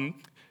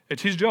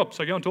 It's his job,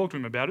 so go and talk to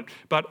him about it.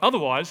 But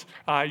otherwise,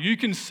 you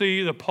can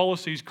see the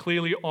policies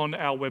clearly on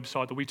our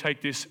website that we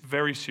take this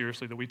very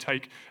seriously, that we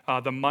take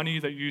the money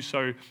that you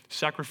so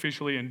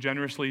sacrificially and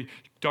generously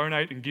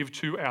donate and give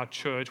to our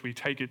church, we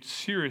take it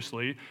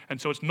seriously. And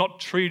so it's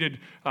not treated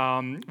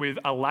with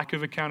a lack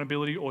of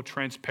accountability or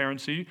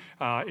transparency.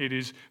 It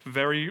is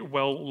very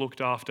well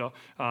looked after,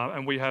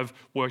 and we have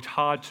worked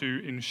hard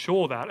to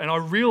ensure that. And I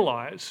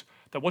realise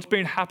that what's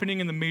been happening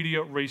in the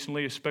media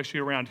recently, especially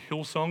around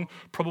Hillsong,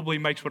 probably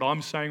makes what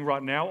I'm saying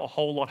right now a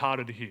whole lot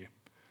harder to hear.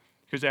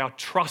 Because our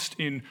trust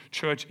in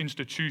church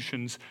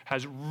institutions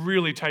has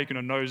really taken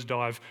a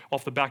nosedive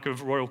off the back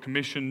of royal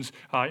commissions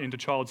into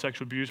child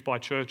sexual abuse by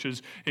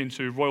churches,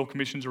 into royal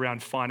commissions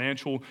around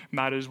financial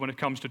matters when it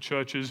comes to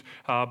churches,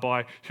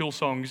 by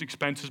Hillsong's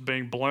expenses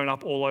being blown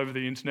up all over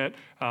the internet.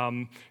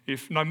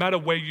 If no matter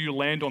where you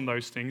land on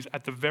those things,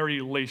 at the very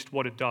least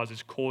what it does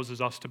is causes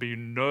us to be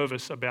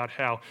nervous about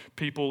how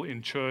people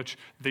in church,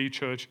 the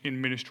church in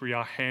ministry,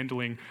 are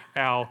handling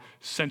our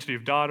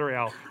sensitive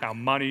data, our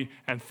money,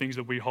 and things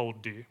that we hold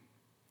dear.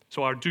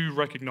 So I do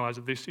recognise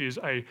that this is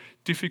a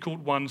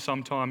difficult one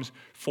sometimes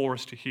for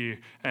us to hear.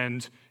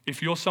 And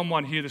if you're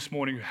someone here this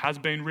morning who has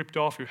been ripped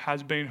off, who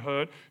has been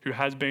hurt, who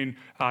has been,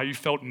 you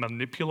felt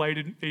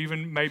manipulated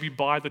even maybe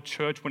by the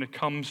church when it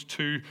comes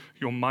to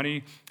your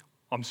money,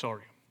 I'm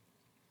sorry.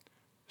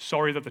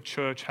 Sorry that the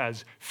church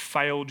has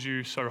failed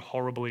you so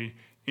horribly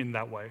in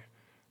that way.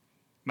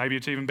 Maybe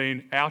it's even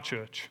been our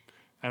church.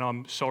 And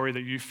I'm sorry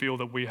that you feel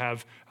that we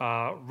have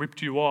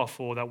ripped you off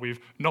or that we've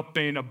not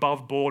been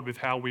above board with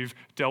how we've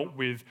dealt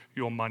with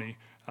your money.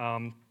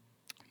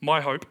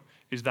 My hope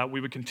is that we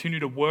would continue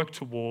to work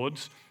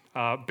towards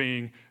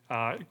being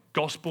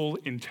gospel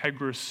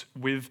integrous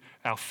with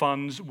our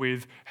funds,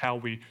 with how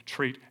we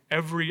treat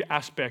every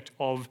aspect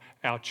of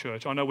our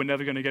church. I know we're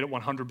never going to get it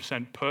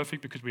 100%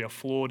 perfect because we are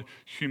flawed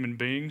human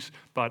beings,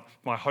 but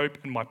my hope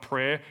and my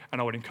prayer, and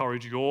I would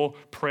encourage your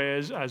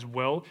prayers as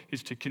well,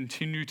 is to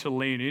continue to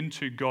lean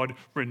into God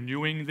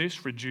renewing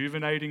this,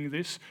 rejuvenating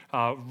this,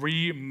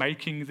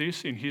 remaking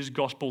this in his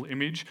gospel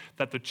image,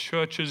 that the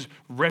church's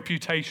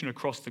reputation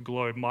across the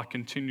globe might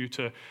continue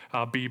to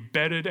be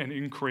bettered and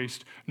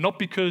increased, not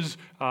because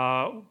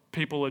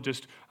people are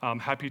just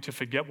happy to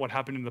forget what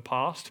happened in the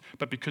past,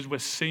 but because we're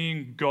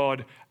seeing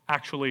God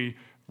actually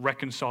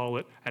reconcile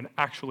it and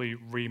actually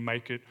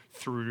remake it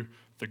through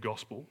the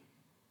gospel.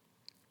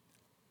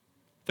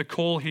 The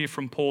call here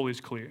from Paul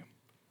is clear.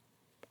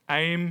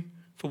 Aim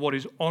for what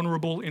is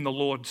honourable in the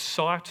Lord's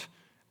sight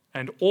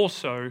and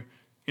also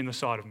in the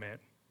sight of man.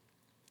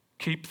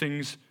 Keep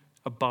things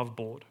above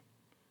board.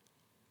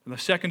 And the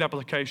second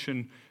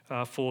application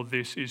for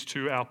this is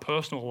to our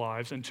personal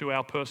lives and to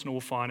our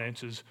personal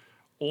finances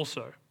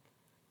also.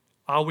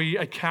 Are we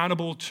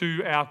accountable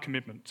to our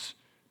commitments?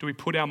 Do we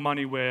put our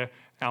money where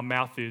our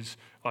mouth is?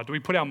 Do we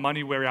put our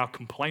money where our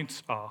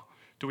complaints are?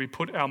 Do we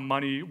put our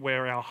money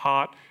where our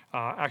heart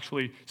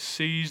actually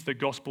sees the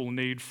gospel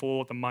need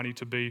for the money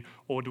to be?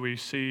 Or do we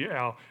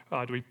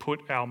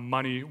put our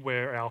money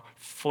where our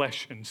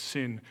flesh and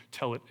sin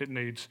tell it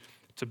needs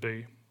to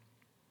be?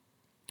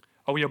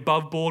 Are we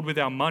above board with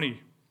our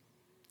money,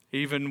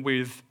 even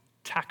with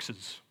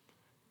taxes,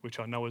 which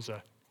I know is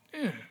a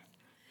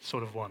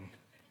sort of one?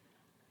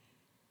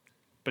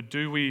 But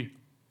do we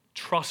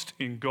trust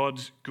in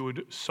God's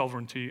good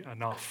sovereignty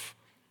enough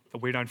that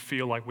we don't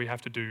feel like we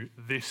have to do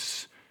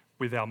this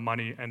with our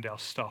money and our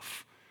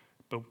stuff?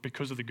 But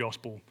because of the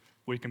gospel,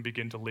 we can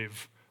begin to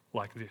live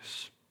like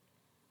this.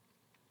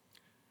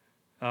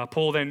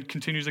 Paul then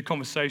continues the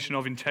conversation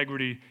of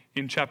integrity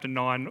in chapter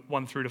 9,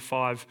 1 through to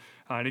 5.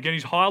 And again,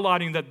 he's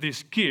highlighting that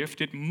this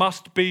gift, it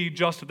must be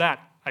just that,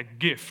 a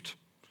gift.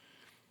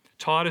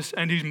 Titus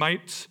and his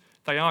mates,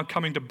 they aren't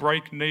coming to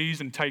break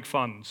knees and take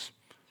funds.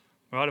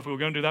 Right? If we were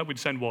going to do that, we'd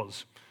send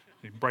Woz.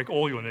 You'd break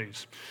all your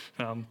knees.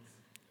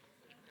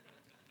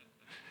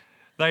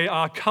 They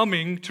are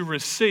coming to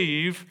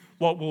receive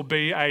what will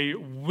be a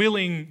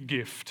willing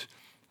gift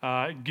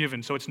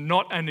given. So it's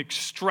not an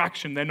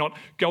extraction. They're not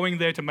going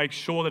there to make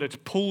sure that it's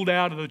pulled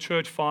out of the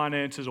church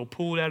finances or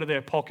pulled out of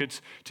their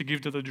pockets to give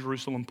to the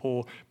Jerusalem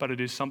poor, but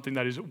it is something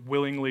that is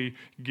willingly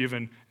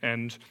given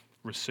and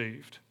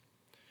received.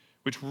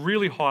 Which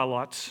really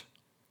highlights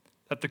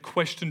that the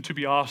question to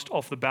be asked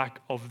off the back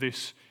of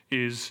this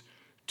is,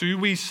 do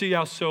we see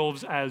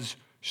ourselves as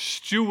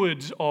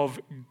stewards of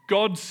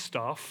God's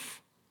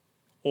stuff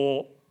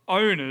or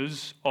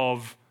owners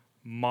of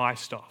my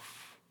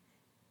stuff?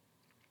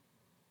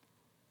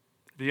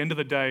 At the end of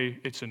the day,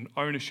 it's an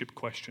ownership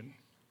question.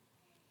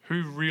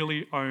 Who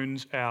really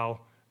owns our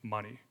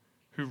money?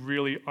 Who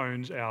really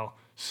owns our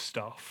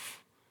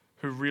stuff?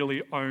 who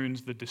really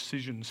owns the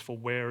decisions for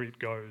where it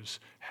goes,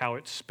 how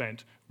it's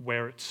spent,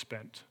 where it's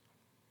spent.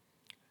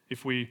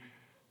 I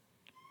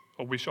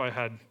wish I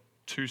had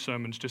 2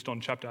 sermons just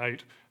on chapter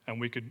 8 and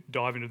we could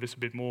dive into this a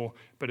bit more,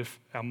 but if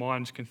our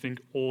minds can think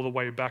all the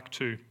way back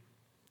to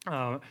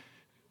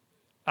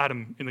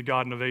Adam in the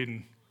Garden of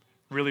Eden,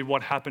 really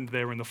what happened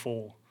there in the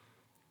fall.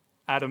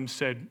 Adam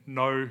said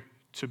no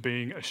to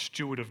being a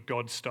steward of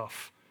God's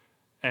stuff,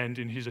 and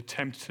in his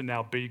attempt to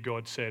now be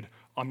God said,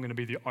 I'm going to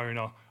be the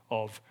owner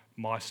of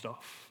my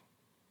stuff.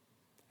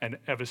 And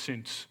ever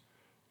since,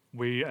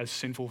 we as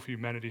sinful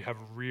humanity have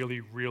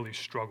really, really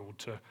struggled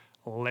to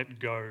let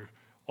go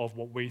of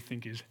what we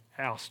think is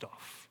our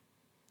stuff.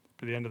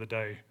 But at the end of the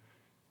day,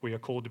 we are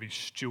called to be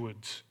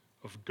stewards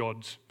of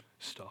God's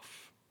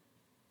stuff.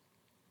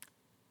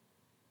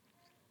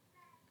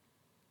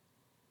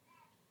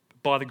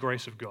 But by the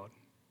grace of God,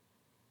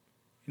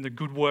 in the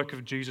good work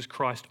of Jesus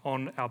Christ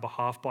on our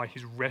behalf, by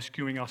his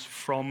rescuing us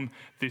from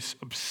this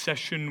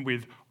obsession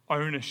with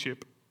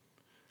ownership,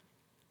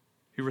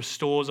 he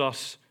restores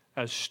us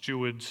as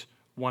stewards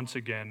once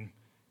again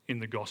in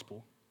the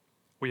gospel.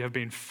 We have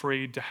been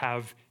freed to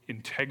have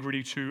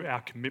integrity to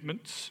our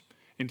commitments,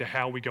 into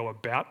how we go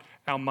about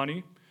our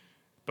money,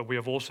 but we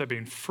have also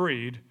been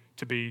freed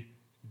to be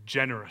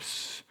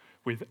generous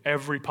with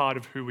every part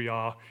of who we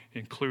are,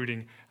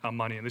 including our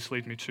money. And this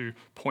leads me to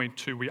point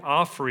 2. We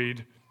are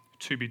freed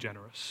to be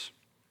generous.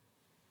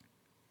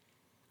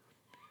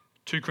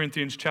 2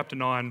 Corinthians chapter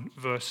 9,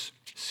 verse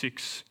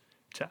 6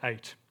 to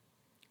 8.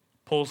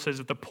 Paul says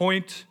that the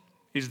point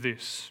is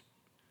this: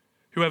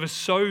 whoever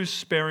sows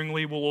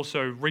sparingly will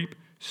also reap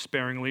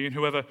sparingly, and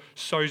whoever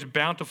sows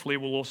bountifully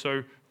will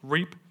also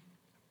reap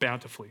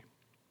bountifully.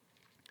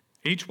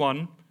 Each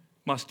one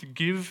must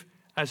give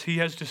as he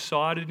has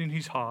decided in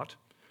his heart,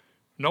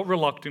 not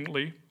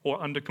reluctantly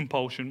or under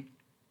compulsion,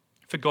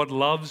 for God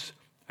loves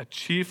a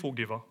cheerful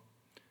giver.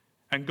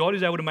 And God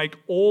is able to make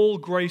all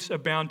grace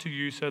abound to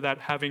you, so that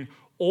having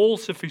all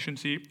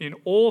sufficiency in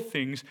all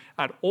things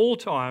at all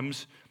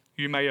times,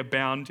 you may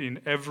abound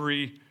in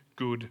every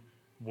good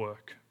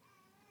work.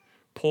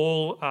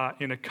 Paul,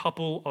 in a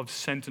couple of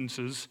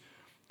sentences,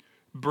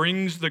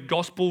 brings the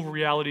gospel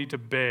reality to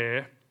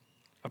bear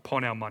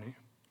upon our money.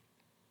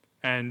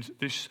 And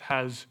this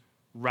has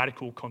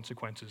radical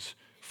consequences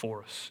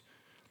for us.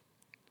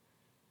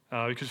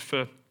 I've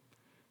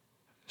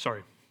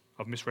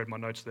misread my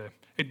notes there.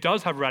 It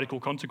does have radical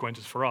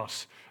consequences for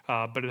us,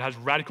 but it has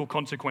radical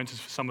consequences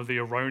for some of the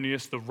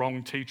erroneous, the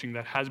wrong teaching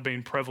that has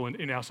been prevalent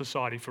in our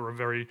society for a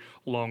very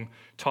long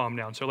time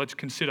now. And so let's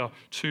consider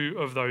 2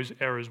 of those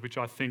errors which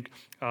I think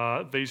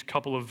these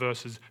couple of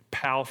verses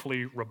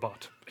powerfully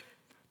rebut.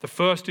 The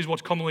first is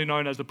what's commonly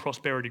known as the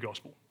prosperity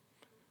gospel.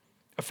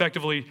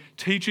 Effectively,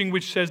 teaching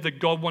which says that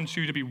God wants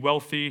you to be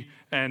wealthy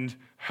and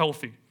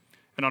healthy.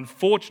 And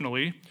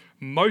unfortunately,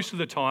 most of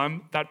the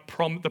time,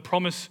 the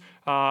promise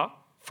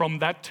from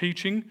that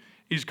teaching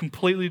is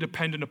completely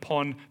dependent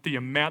upon the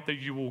amount that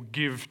you will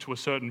give to a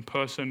certain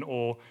person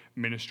or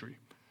ministry.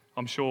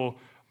 I'm sure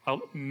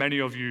many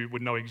of you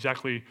would know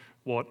exactly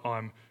what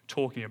I'm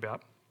talking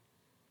about.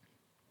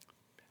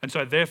 And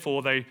so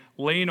therefore, they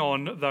lean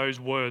on those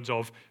words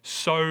of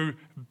sow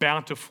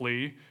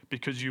bountifully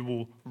because you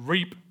will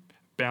reap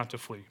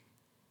bountifully.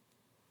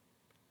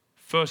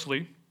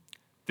 Firstly,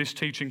 this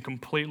teaching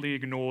completely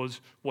ignores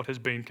what has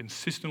been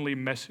consistently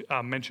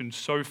mentioned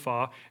so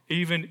far,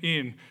 even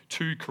in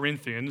 2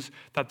 Corinthians,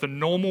 that the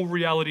normal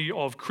reality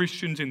of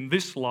Christians in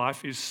this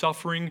life is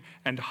suffering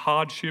and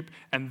hardship,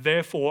 and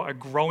therefore a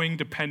growing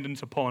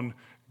dependence upon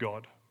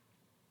God.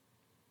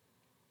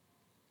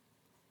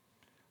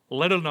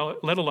 Let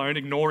alone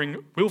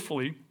ignoring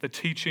willfully the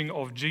teaching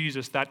of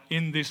Jesus that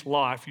in this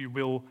life you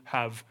will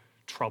have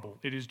trouble.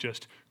 It is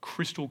just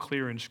crystal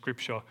clear in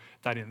Scripture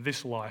that in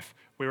this life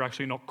we're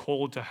actually not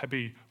called to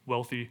be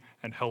wealthy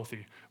and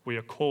healthy. We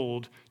are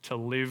called to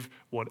live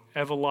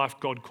whatever life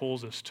God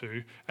calls us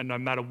to, and no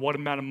matter what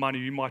amount of money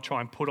you might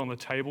try and put on the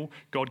table,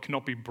 God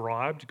cannot be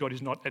bribed. God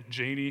is not a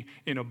genie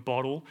in a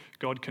bottle.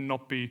 God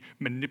cannot be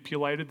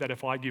manipulated that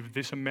if I give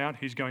this amount,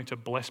 he's going to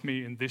bless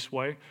me in this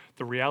way.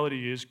 The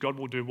reality is God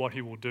will do what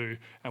he will do,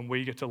 and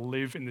we get to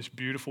live in this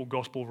beautiful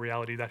gospel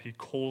reality that he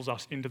calls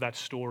us into that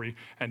story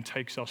and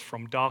takes us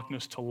from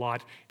darkness to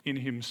light in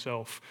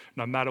himself.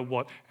 No matter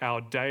what our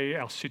day,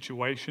 our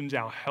situations,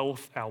 our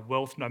health, our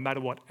wealth, no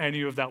matter what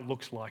any of that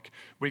looks like,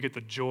 we get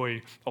the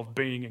joy of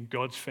being in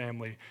God's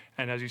family.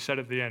 And as he said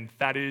at the end,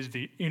 that is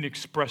the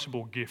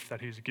inexpressible gift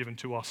that he's given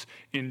to us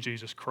in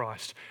Jesus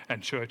Christ.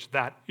 And church,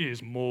 that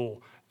is more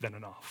than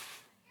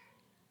enough.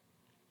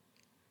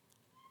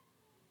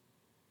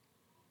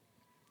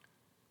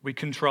 We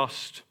can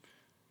trust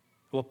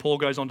what Paul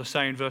goes on to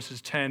say in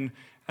verses 10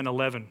 and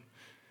 11,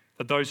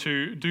 that those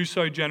who do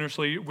so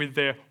generously with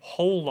their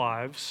whole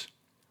lives,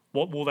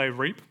 what will they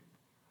reap?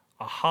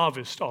 A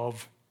harvest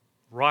of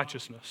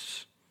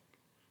righteousness,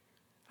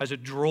 as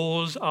it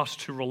draws us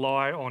to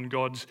rely on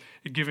God's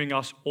giving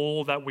us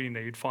all that we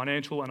need,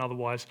 financial and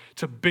otherwise,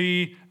 to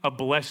be a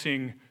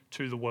blessing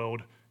to the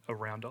world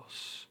around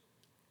us.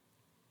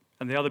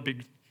 And the other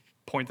big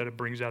point that it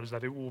brings out is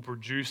that it will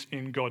produce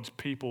in God's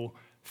people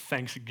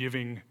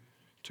thanksgiving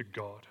to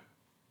God.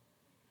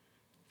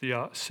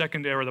 The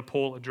second error that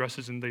Paul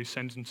addresses in these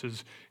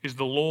sentences is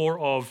the law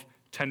of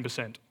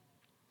 10%.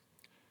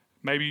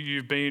 Maybe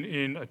you've been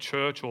in a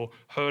church or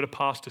heard a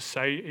pastor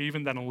say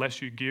even that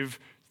unless you give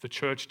the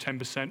church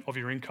 10% of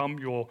your income,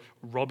 you're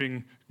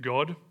robbing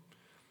God.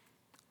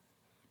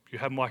 You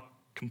have my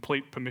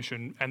complete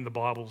permission and the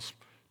Bible's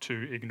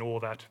to ignore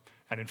that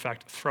and in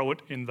fact throw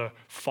it in the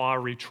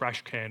fiery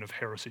trash can of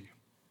heresy.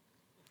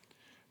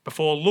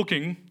 Before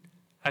looking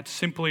at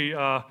simply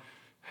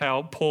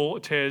how Paul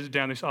tears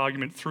down this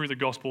argument through the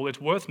gospel, it's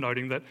worth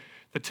noting that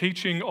the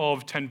teaching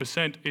of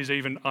 10% is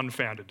even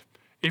unfounded.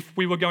 If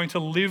we were going to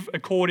live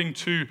according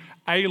to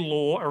a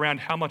law around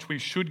how much we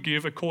should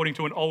give according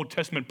to an Old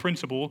Testament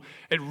principle,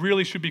 it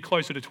really should be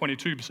closer to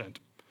 22%.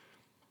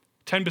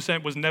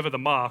 10% was never the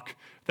mark.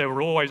 There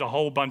were always a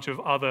whole bunch of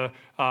other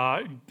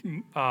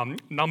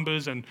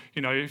numbers, and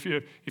if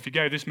you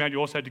gave this amount, you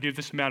also had to give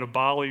this amount of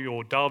barley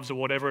or doves or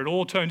whatever. It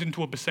all turned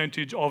into a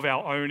percentage of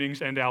our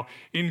earnings and our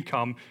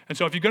income. And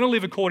so if you're going to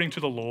live according to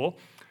the law,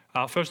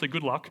 firstly,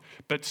 good luck,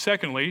 but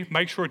secondly,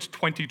 make sure it's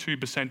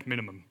 22%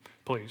 minimum,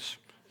 please.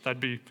 That'd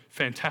be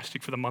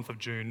fantastic for the month of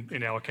June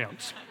in our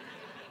accounts.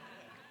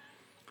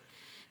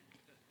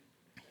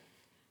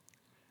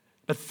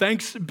 But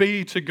thanks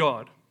be to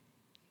God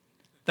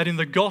that in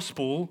the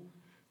gospel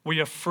we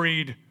are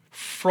freed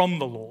from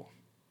the law.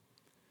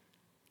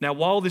 Now,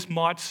 while this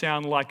might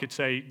sound like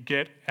it's a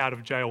get out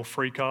of jail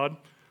free card,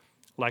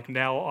 like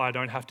now I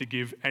don't have to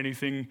give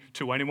anything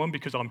to anyone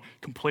because I'm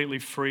completely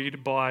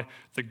freed by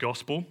the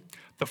gospel,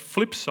 the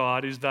flip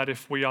side is that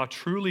if we are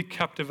truly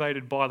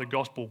captivated by the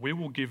gospel, we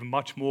will give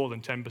much more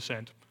than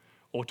 10%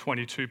 or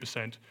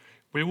 22%.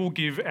 We will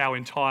give our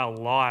entire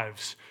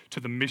lives to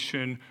the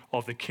mission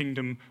of the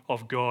kingdom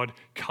of God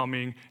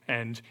coming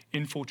and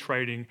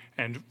infiltrating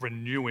and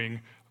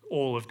renewing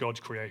all of God's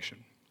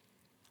creation.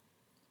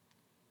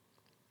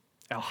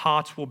 Our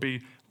hearts will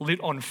be lit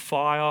on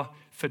fire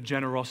for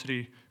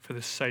generosity for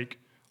the sake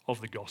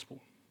of the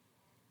gospel.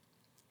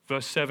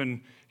 Verse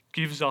 7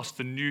 gives us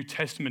the New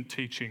Testament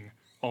teaching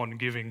on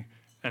giving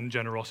and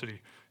generosity.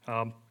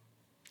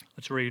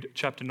 Let's read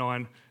chapter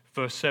 9,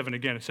 verse 7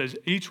 again. It says,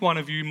 "Each one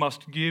of you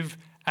must give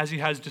as he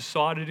has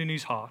decided in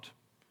his heart,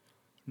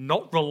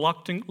 not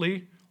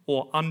reluctantly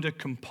or under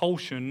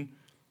compulsion,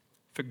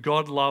 for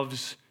God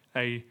loves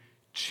a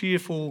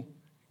cheerful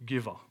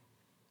giver."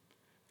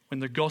 When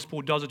the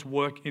gospel does its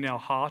work in our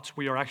hearts,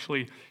 we are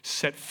actually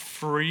set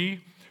free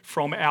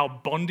from our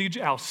bondage,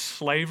 our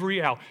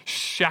slavery, our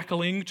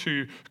shackling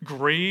to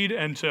greed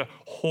and to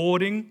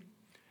hoarding.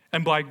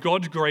 And by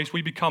God's grace,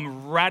 we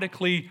become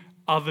radically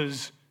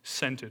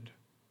others-centered.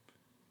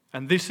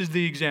 And this is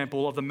the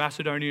example of the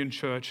Macedonian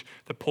church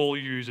that Paul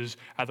uses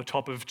at the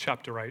top of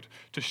chapter 8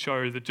 to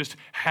show that just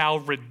how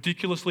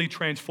ridiculously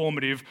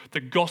transformative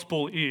the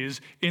gospel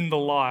is in the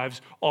lives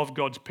of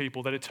God's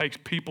people. That it takes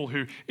people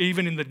who,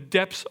 even in the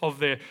depths of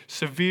their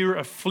severe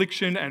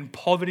affliction and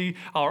poverty,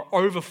 are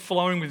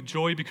overflowing with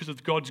joy because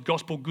of God's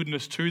gospel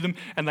goodness to them,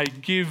 and they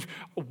give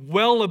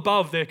well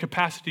above their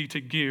capacity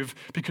to give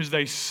because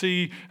they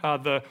see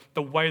the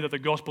way that the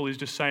gospel is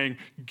just saying,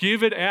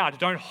 give it out,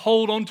 don't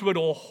hold on to it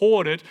or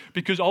hoard it.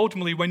 Because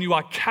ultimately, when you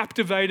are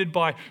captivated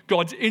by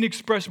God's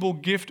inexpressible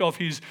gift of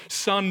his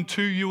Son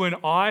to you and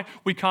I,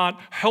 we can't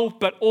help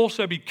but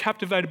also be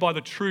captivated by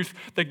the truth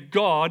that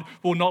God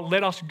will not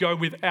let us go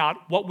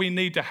without what we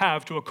need to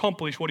have to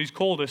accomplish what he's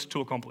called us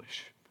to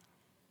accomplish.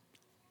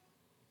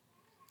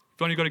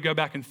 You've only got to go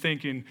back and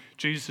think in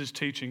Jesus'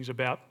 teachings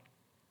about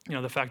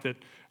the fact that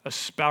a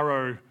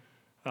sparrow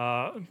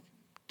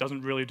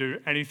doesn't really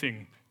do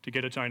anything to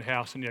get its own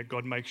house, and yet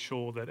God makes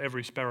sure that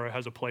every sparrow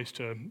has a place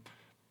to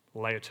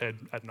lay its head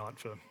at night,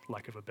 for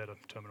lack of a better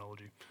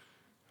terminology.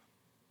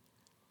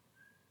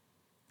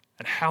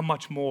 And how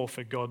much more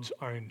for God's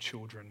own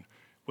children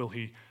will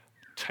he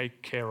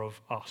take care of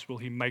us? Will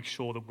he make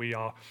sure that we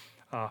are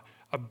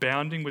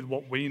abounding with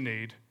what we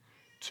need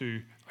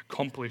to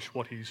accomplish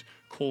what he's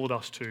called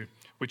us to,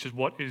 which is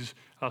what is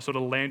sort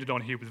of landed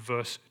on here with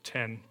verse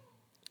 10.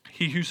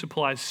 He who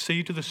supplies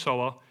seed to the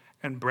sower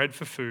and bread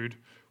for food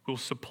will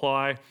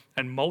supply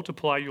and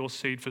multiply your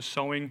seed for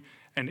sowing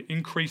and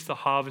increase the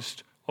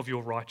harvest of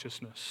your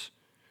righteousness.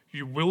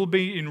 You will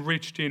be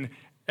enriched in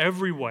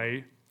every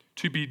way,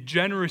 to be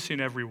generous in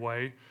every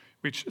way,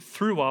 which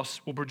through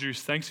us will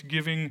produce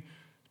thanksgiving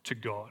to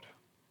God.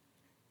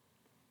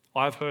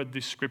 I've heard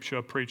this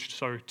scripture preached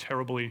so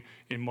terribly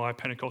in my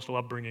Pentecostal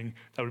upbringing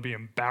that would be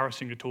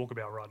embarrassing to talk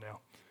about right now.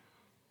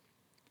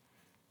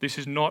 This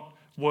is not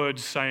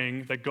words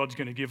saying that God's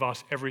going to give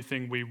us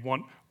everything we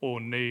want or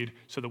need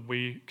so that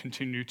we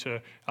continue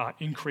to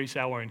increase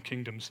our own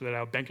kingdom, so that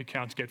our bank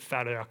accounts get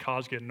fatter, our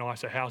cars get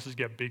nicer, houses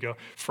get bigger,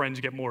 friends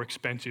get more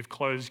expensive,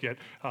 clothes get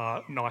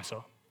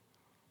nicer.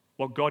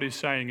 What God is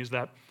saying is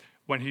that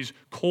When he's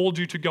called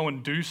you to go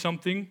and do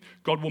something,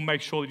 God will make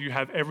sure that you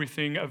have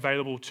everything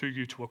available to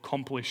you to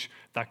accomplish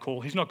that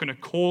call. He's not going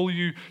to call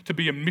you to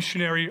be a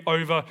missionary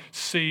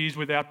overseas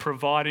without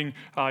providing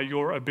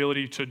your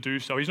ability to do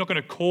so. He's not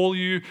going to call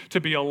you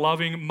to be a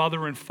loving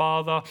mother and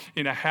father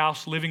in a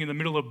house living in the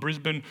middle of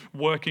Brisbane,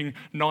 working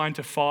 9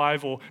 to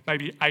 5 or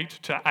maybe 8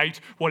 to 8,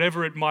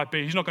 whatever it might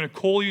be. He's not going to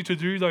call you to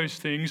do those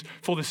things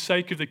for the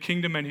sake of the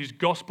kingdom and his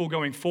gospel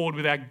going forward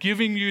without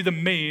giving you the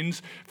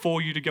means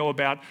for you to go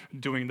about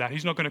doing that.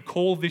 He's not going to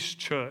call this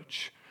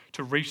church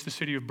to reach the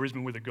city of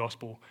Brisbane with the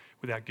gospel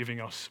without giving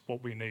us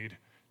what we need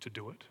to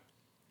do it.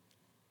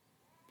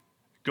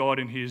 God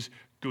in his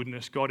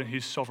goodness, God in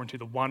his sovereignty,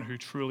 the one who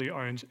truly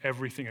owns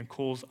everything and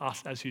calls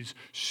us as his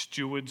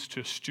stewards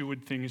to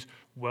steward things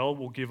well,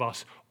 will give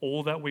us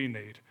all that we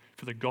need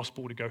for the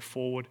gospel to go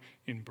forward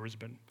in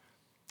Brisbane.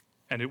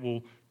 And it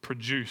will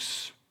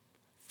produce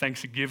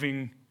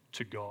thanksgiving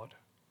to God.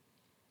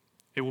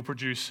 It will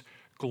produce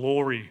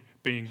glory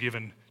being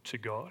given to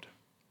God.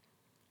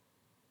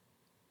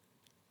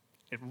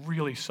 It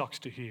really sucks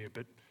to hear,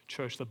 but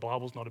church, the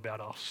Bible's not about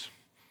us.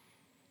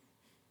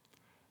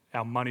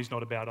 Our money's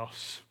not about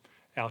us.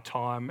 Our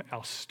time,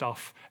 our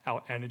stuff,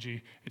 our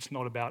energy, it's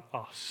not about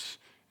us.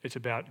 It's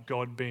about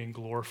God being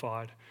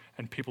glorified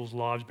and people's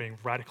lives being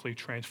radically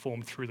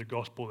transformed through the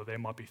gospel, that there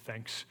might be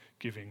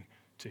thanksgiving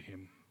to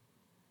him.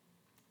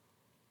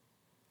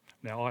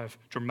 Now, I have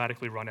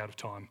dramatically run out of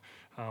time,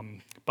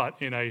 but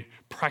in a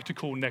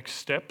practical next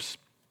steps,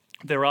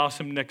 there are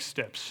some next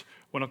steps.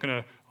 I'm not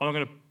going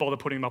to bother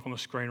putting them up on the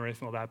screen or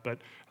anything like that,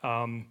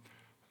 but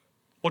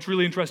what's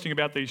really interesting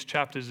about these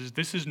chapters is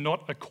this is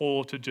not a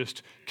call to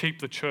just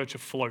keep the church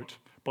afloat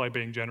by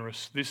being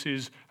generous. This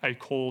is a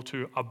call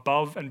to,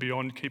 above and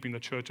beyond keeping the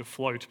church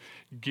afloat,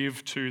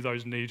 give to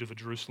those needs of the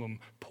Jerusalem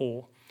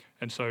poor.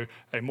 And so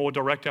a more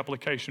direct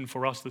application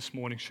for us this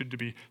morning should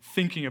be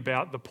thinking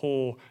about the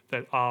poor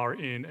that are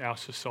in our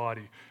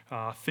society,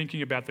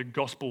 thinking about the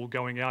gospel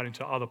going out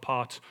into other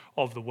parts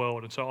of the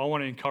world. And so I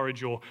want to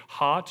encourage your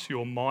hearts,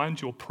 your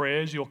minds, your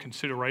prayers, your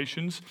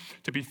considerations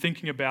to be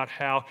thinking about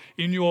how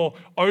in your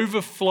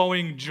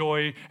overflowing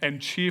joy and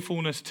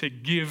cheerfulness to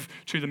give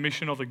to the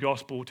mission of the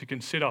gospel, to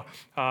consider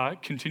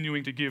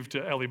continuing to give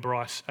to Ellie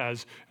Bryce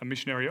as a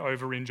missionary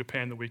over in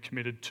Japan that we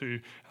committed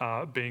to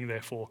being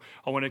there for.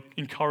 I want to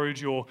encourage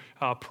your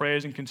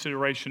prayers and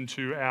consideration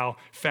to our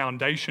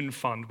foundation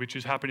fund, which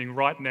is happening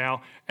right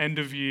now, end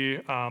of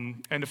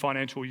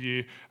financial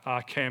year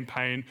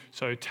campaign.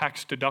 So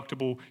tax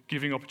deductible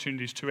giving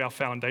opportunities to our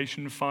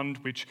foundation fund,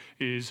 which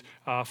is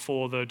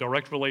for the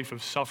direct relief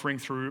of suffering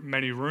through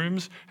many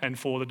rooms and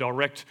for the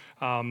direct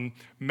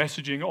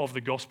messaging of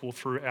the gospel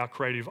through our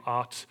creative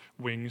arts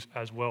wings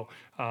as well.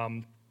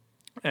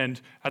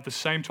 And at the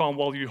same time,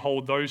 while you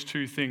hold those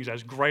two things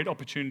as great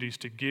opportunities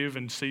to give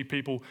and see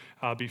people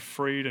be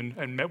freed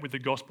and met with the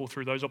gospel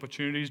through those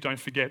opportunities, don't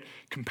forget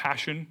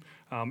compassion,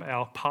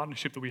 our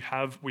partnership that we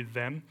have with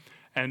them.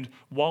 And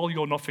while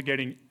you're not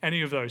forgetting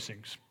any of those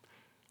things,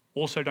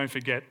 also don't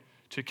forget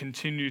to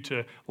continue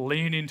to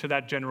lean into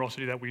that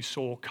generosity that we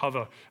saw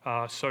cover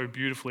so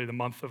beautifully the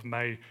month of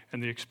May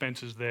and the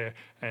expenses there,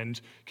 and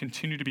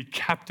continue to be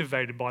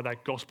captivated by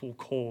that gospel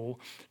call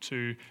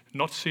to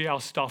not see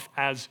our stuff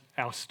as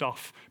our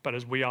stuff, but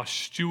as we are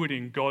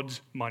stewarding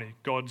God's money,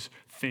 God's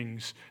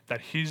things,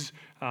 that his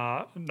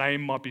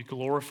name might be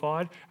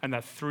glorified and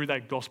that through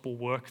that gospel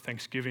work,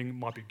 thanksgiving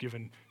might be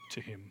given to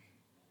him.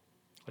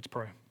 Let's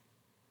pray.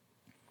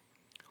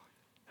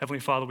 Heavenly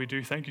Father, we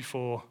do thank you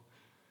for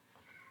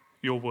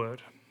your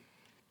word.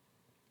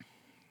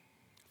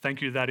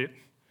 Thank you that it,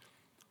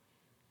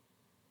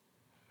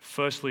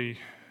 firstly,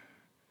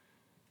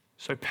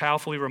 so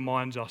powerfully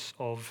reminds us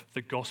of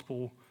the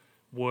gospel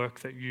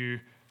work that you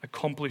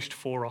accomplished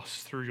for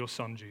us through your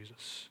Son,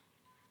 Jesus.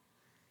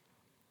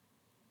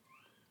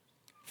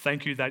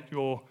 Thank you that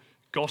your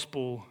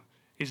gospel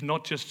is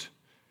not just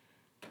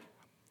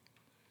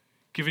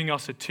giving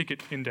us a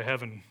ticket into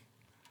heaven,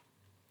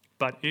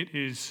 but it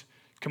is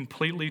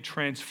completely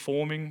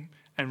transforming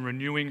and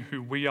renewing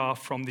who we are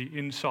from the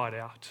inside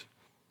out.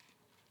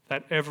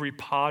 That every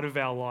part of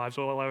our lives,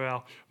 all of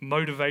our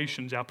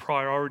motivations, our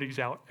priorities,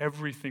 our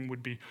everything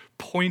would be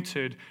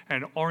pointed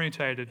and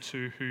orientated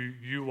to who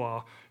you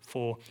are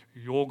for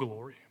your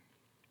glory.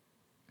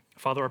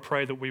 Father, I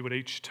pray that we would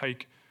each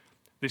take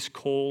this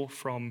call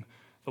from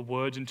the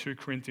words in 2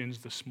 Corinthians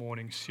this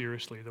morning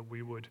seriously, that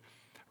we would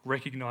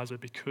recognize that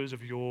because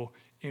of your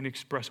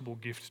inexpressible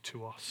gift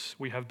to us,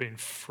 we have been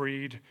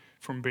freed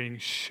from being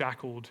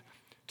shackled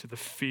to the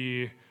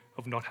fear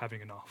of not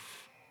having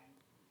enough.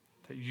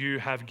 That you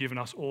have given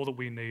us all that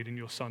we need in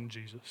your Son,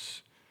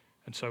 Jesus.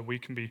 And so we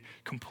can be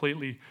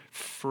completely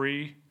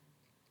free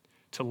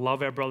to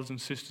love our brothers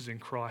and sisters in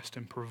Christ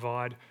and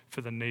provide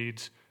for the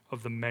needs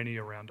of the many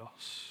around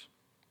us.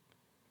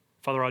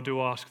 Father, I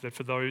do ask that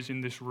for those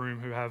in this room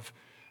who have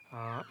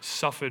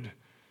suffered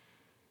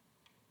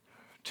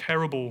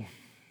terrible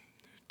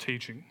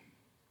teaching,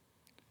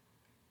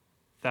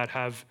 that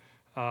have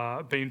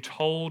been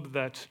told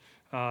that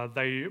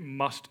they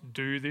must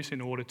do this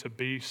in order to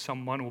be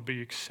someone or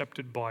be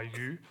accepted by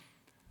you.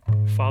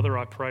 Father,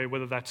 I pray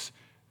whether that's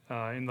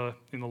in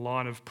the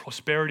line of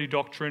prosperity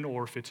doctrine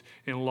or if it's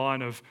in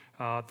line of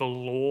the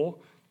law,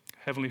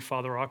 Heavenly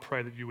Father, I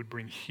pray that you would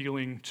bring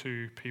healing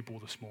to people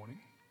this morning,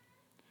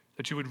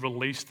 that you would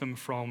release them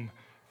from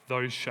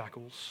those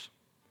shackles,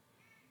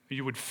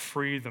 you would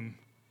free them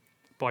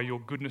by your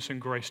goodness and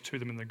grace to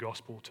them in the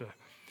gospel to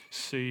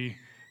see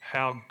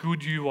how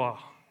good you are,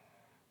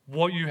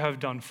 what you have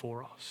done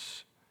for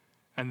us,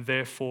 and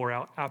therefore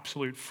our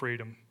absolute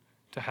freedom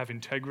to have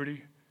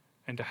integrity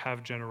and to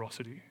have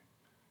generosity.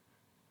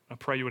 I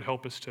pray you would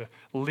help us to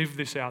live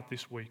this out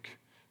this week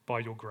by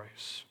your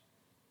grace.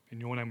 In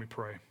your name we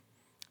pray.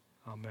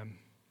 Amen.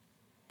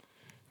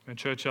 And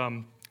church, I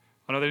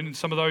know that in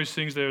some of those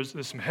things there's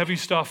some heavy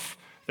stuff,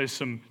 there's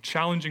some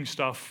challenging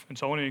stuff, and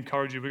so I want to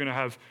encourage you. We're going to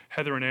have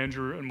Heather and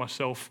Andrew and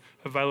myself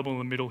available in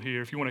the middle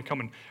here. If you want to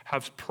come and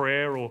have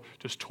prayer or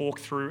just talk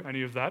through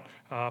any of that,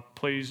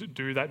 please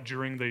do that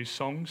during these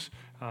songs.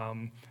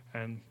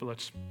 But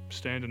let's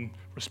stand and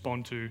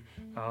respond to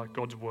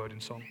God's word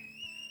in song.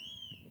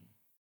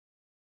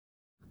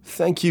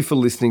 Thank you for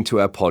listening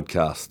to our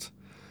podcast.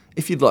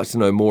 If you'd like to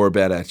know more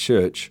about our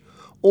church,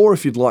 or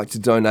if you'd like to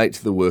donate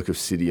to the work of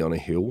City on a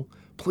Hill,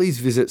 please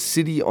visit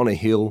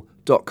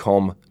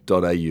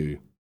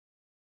cityonahill.com.au.